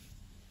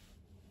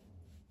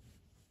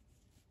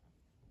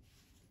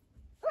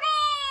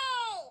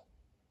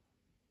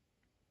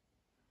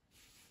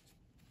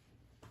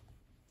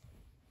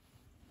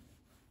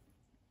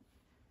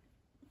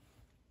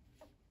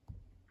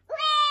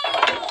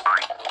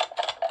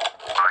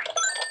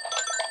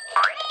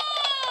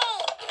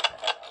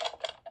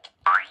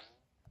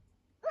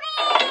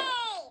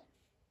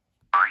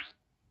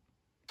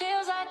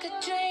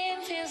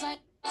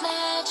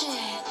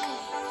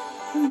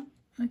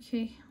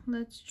 Okay,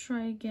 let's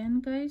try again,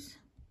 guys.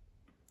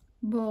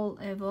 Ball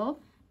Evolve.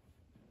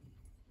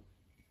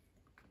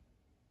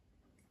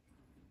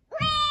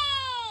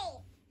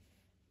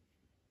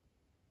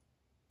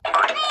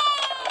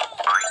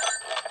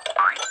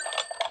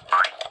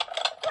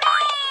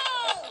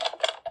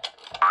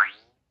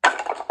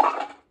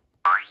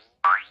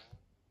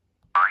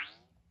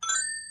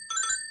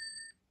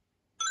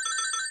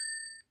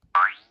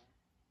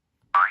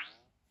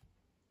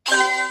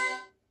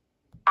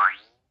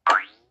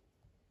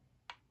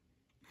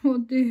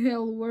 What the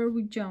hell, where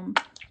we jump?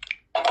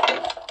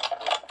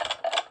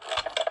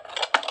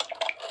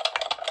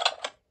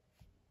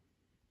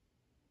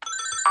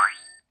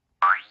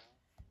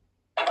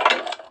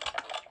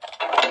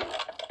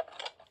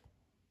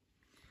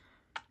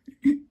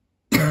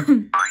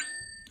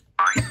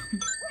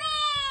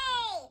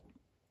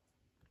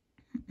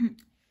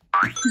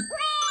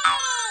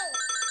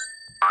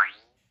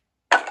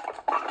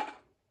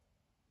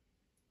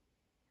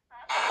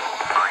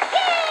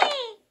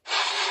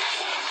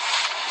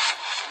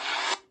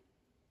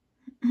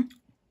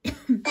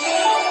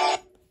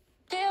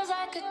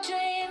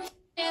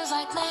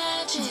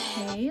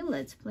 Okay,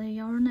 let's play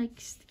our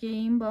next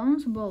game,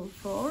 Bounce Ball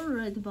 4,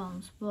 Red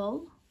Bounce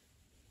Ball.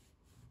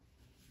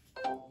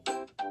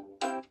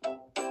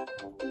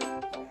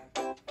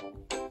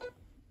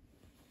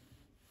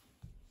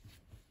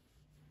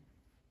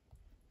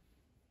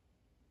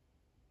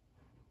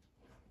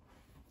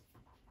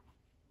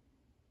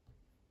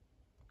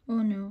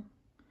 Oh no,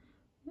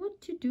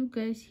 what to do,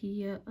 guys,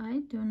 here?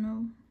 I don't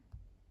know.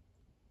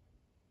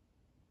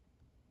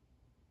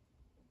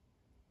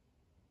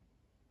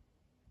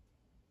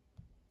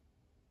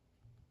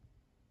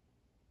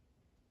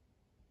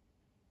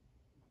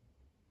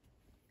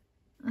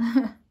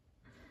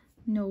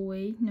 No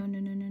way, no.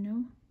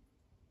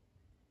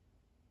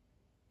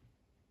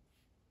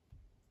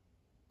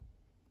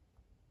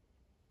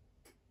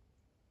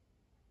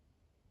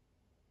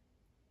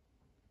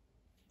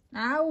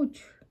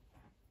 Ouch!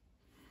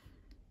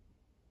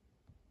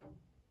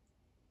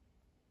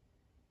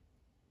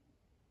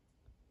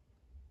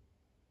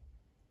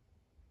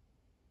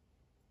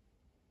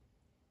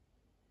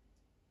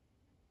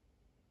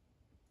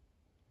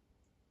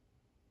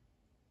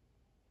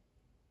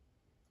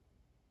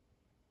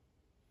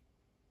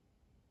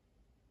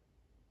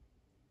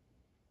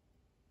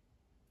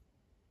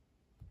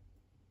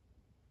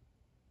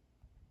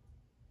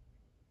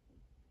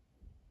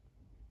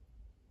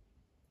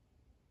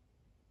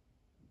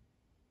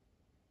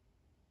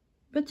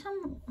 But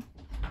I'm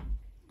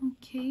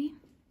okay.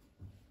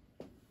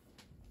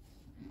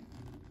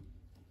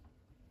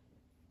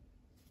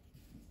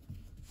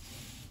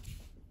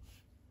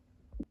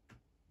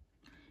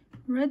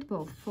 Red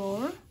Ball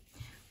 4.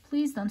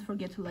 Please don't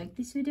forget to like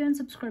this video and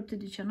subscribe to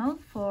the channel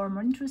for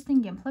more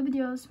interesting gameplay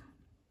videos.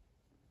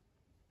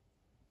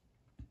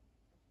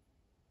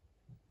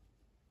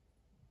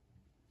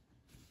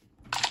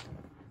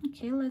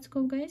 Okay, let's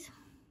go, guys.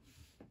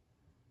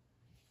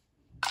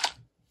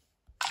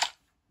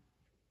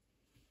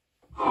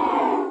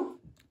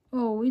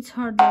 Oh, it's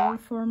hard level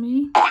for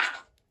me.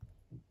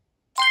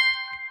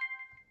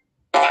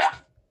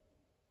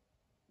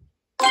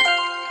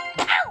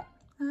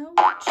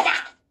 Ouch.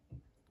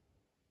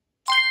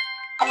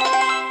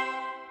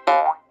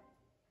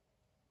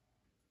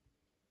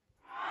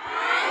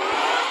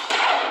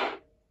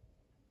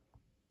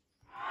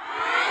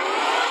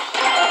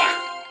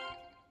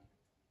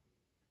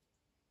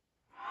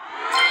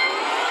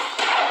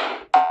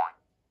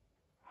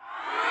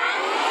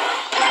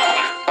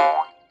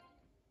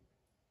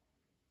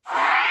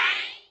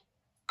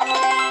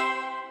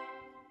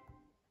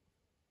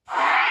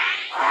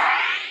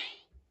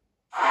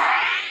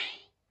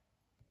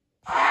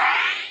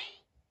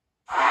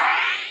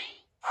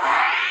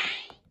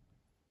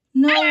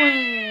 No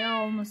way,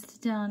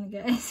 almost done,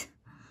 guys.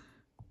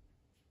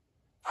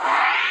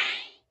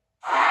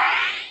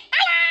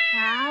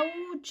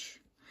 Ouch.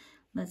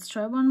 Let's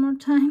try one more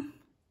time.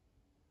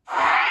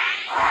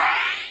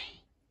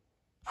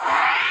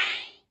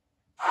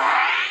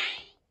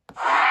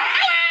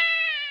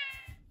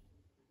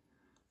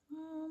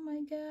 Oh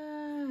my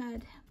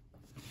god.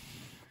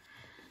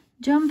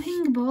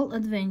 Jumping Ball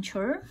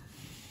Adventure.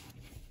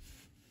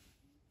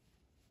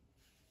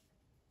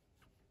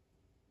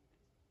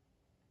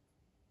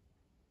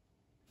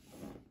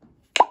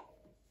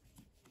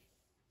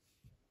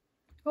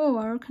 Oh,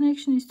 our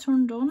connection is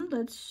turned on.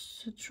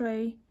 Let's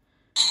try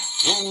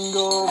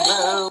Jingle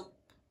bell.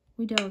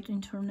 Without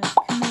internet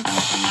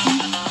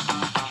connection.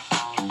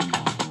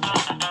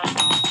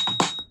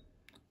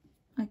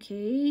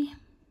 Okay.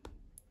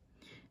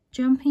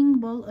 Jumping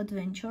ball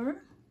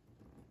adventure.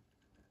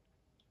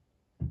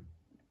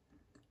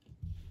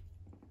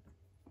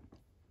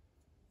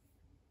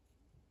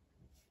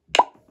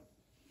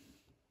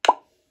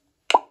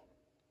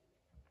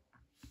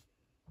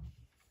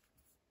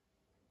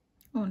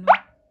 Oh no.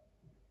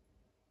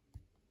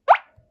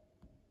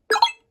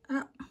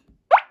 Ah.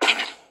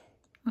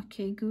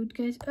 Okay, good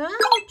guys.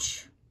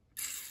 Ouch!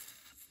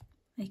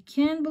 I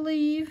can't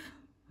believe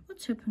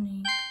what's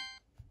happening.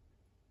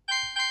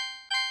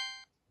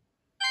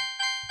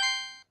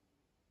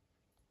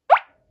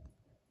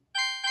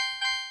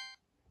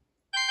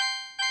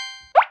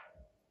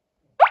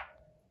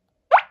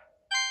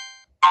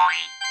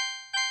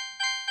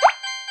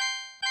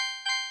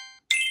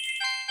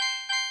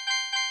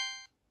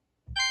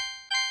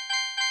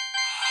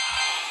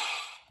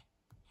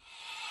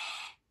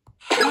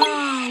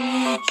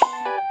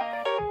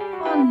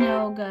 Oh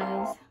no,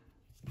 guys.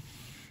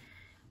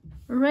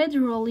 Red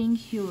rolling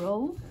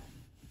hero.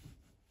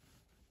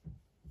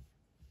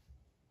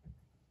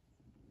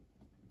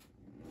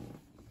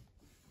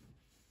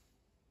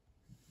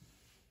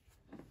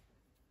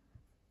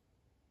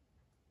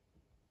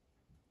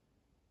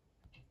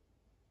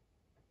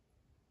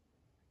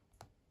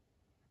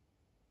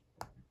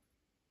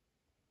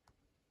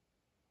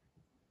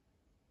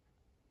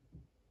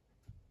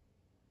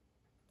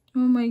 Oh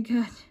my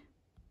god.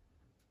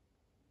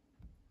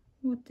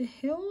 What the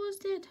hell was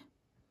that?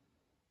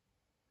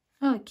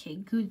 Okay,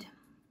 good.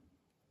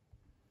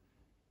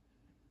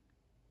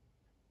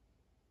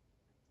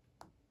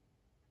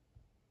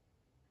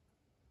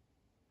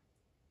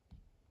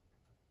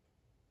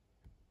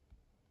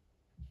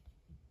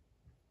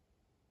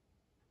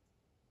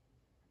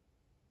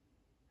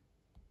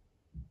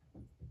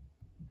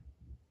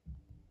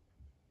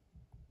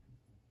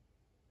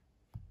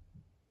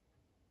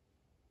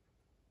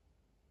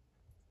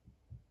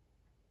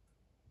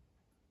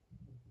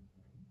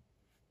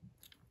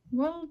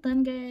 Well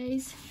done,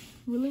 guys.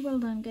 Really well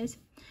done, guys.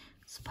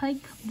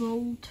 Spike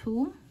ball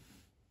 2.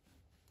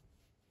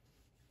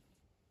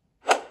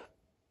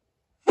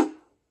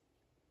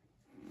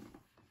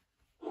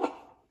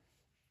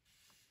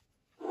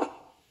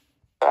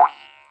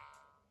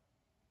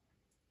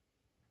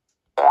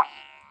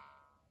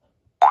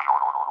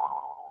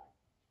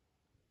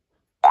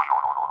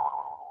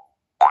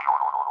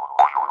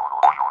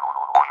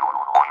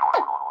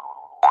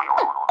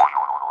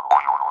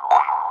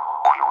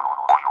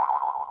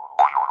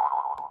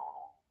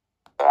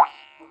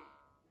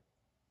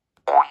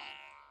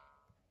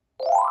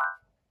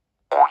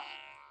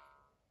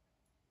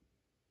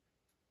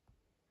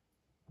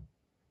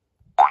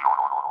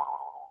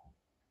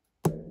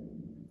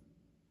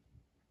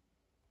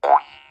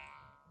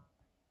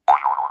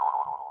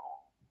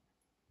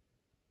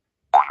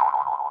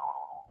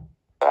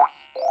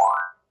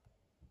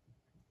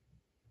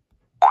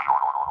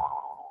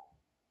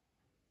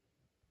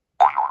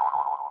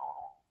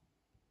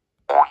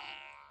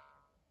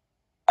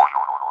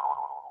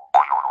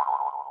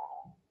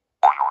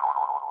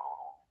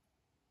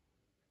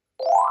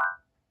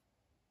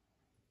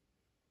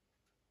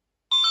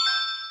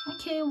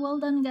 Okay, well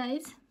done,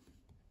 guys.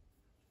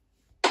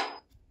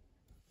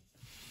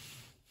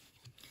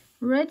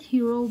 Red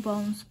hero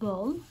bounce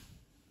ball.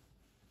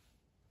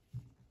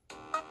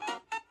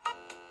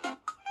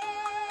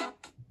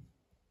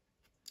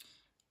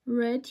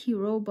 Red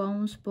hero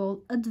bounce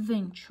ball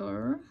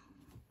adventure.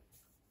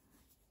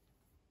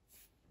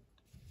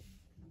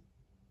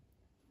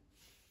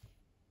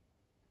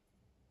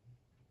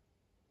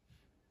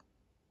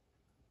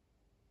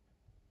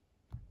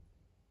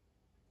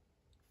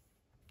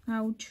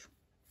 Ouch.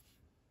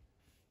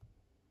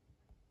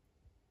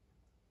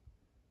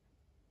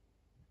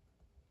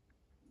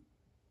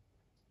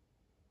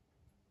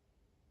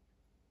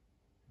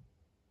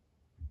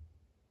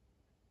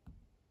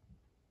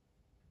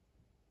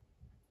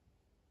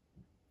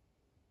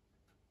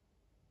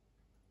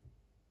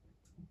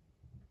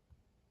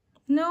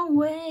 No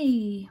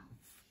way.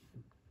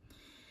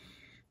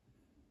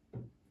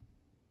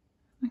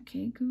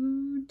 Okay,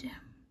 good.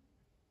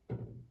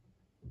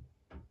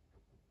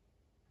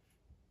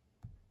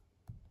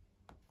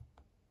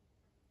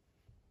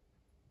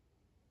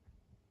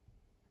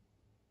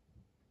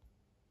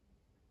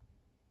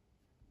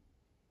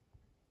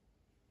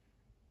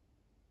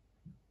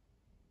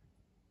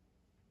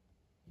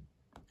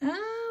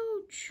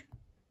 Ouch.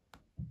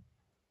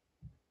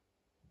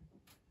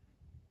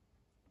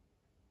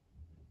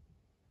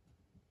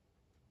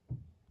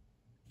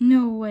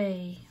 No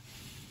way.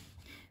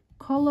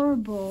 Color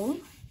ball.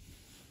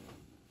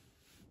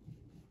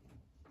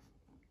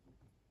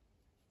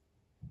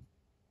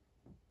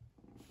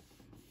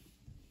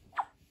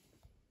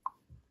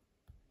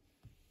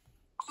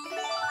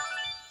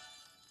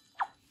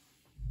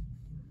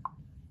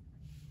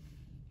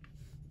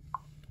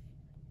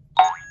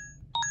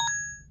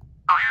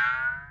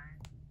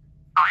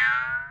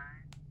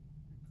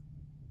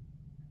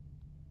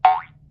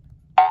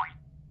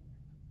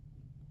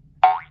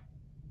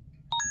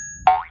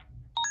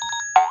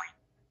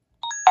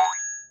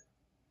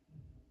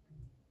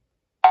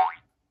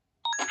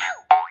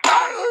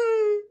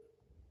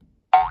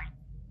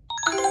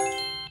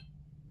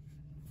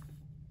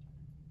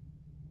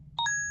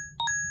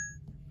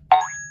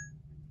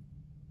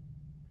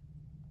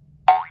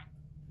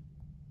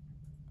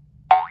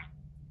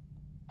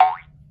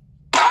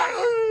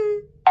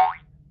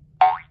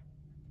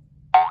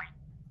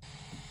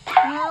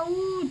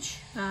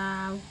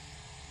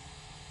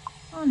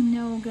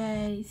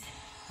 guys.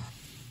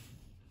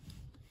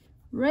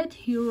 Red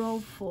hero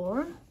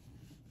 4.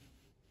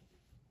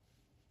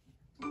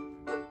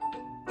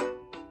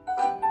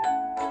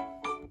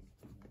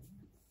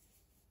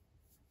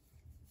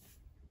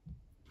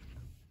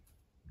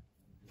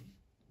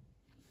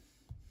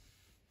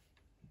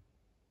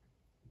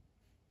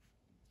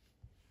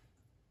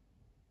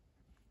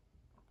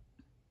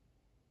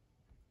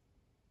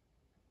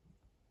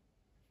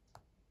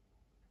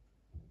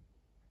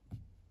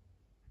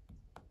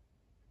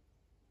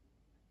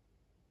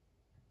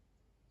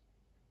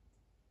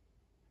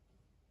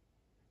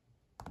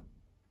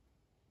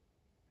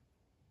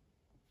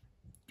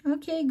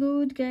 Okay,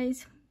 good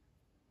guys.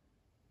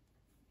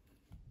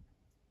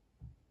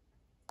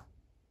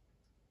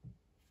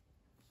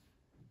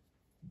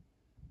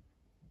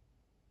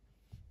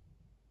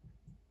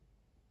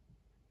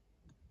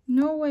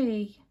 No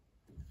way.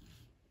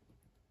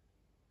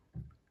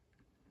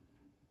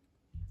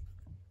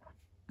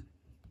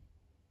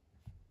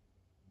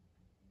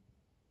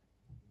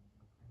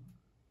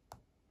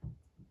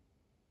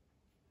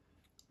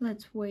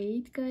 Let's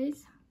wait,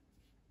 guys.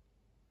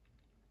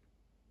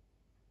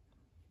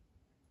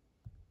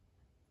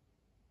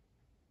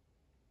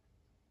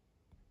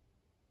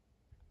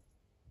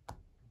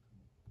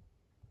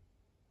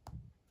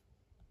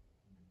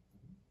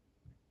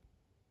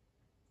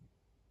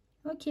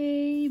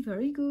 Okay,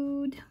 very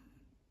good.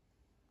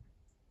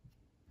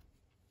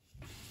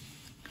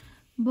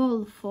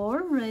 Ball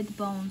 4, red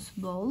bounce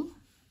ball.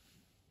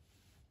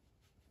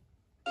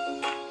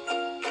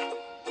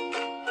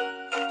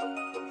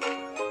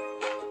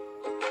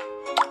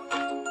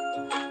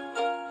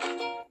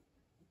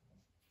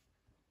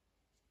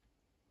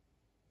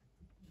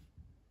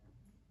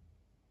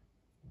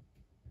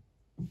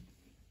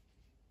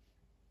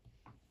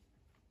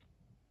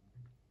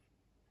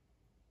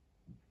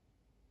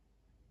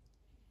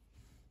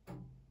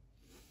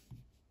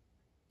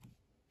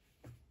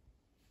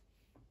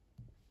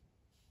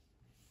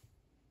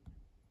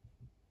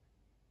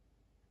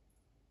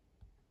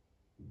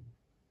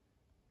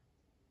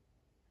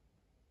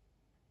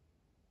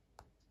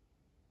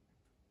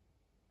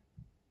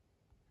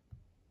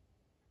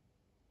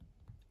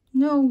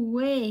 No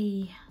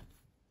way.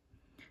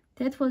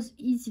 That was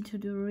easy to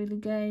do, really,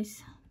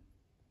 guys.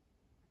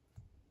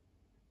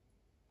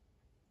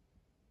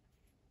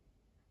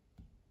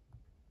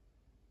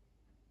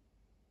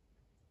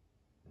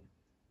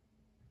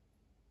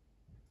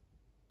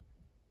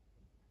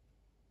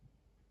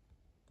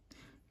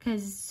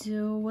 Guys,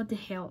 what the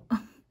hell?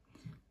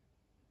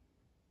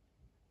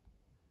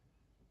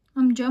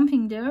 I'm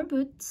jumping there,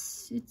 but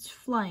it's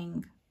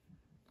flying.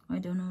 I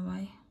don't know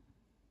why.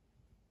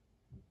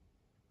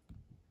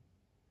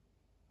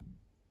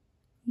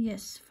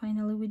 Yes,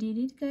 finally we did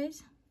it,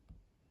 guys.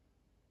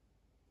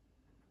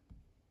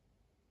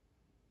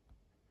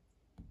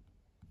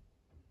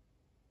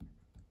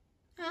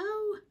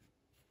 Ow!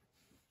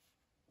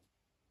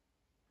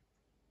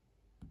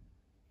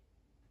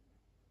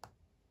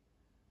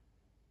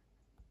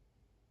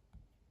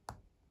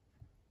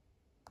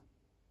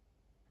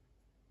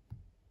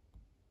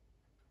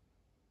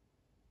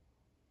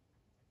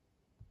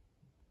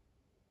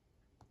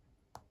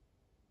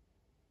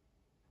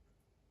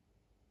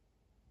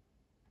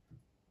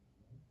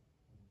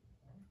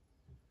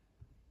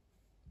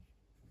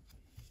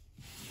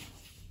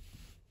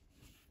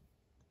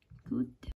 Good.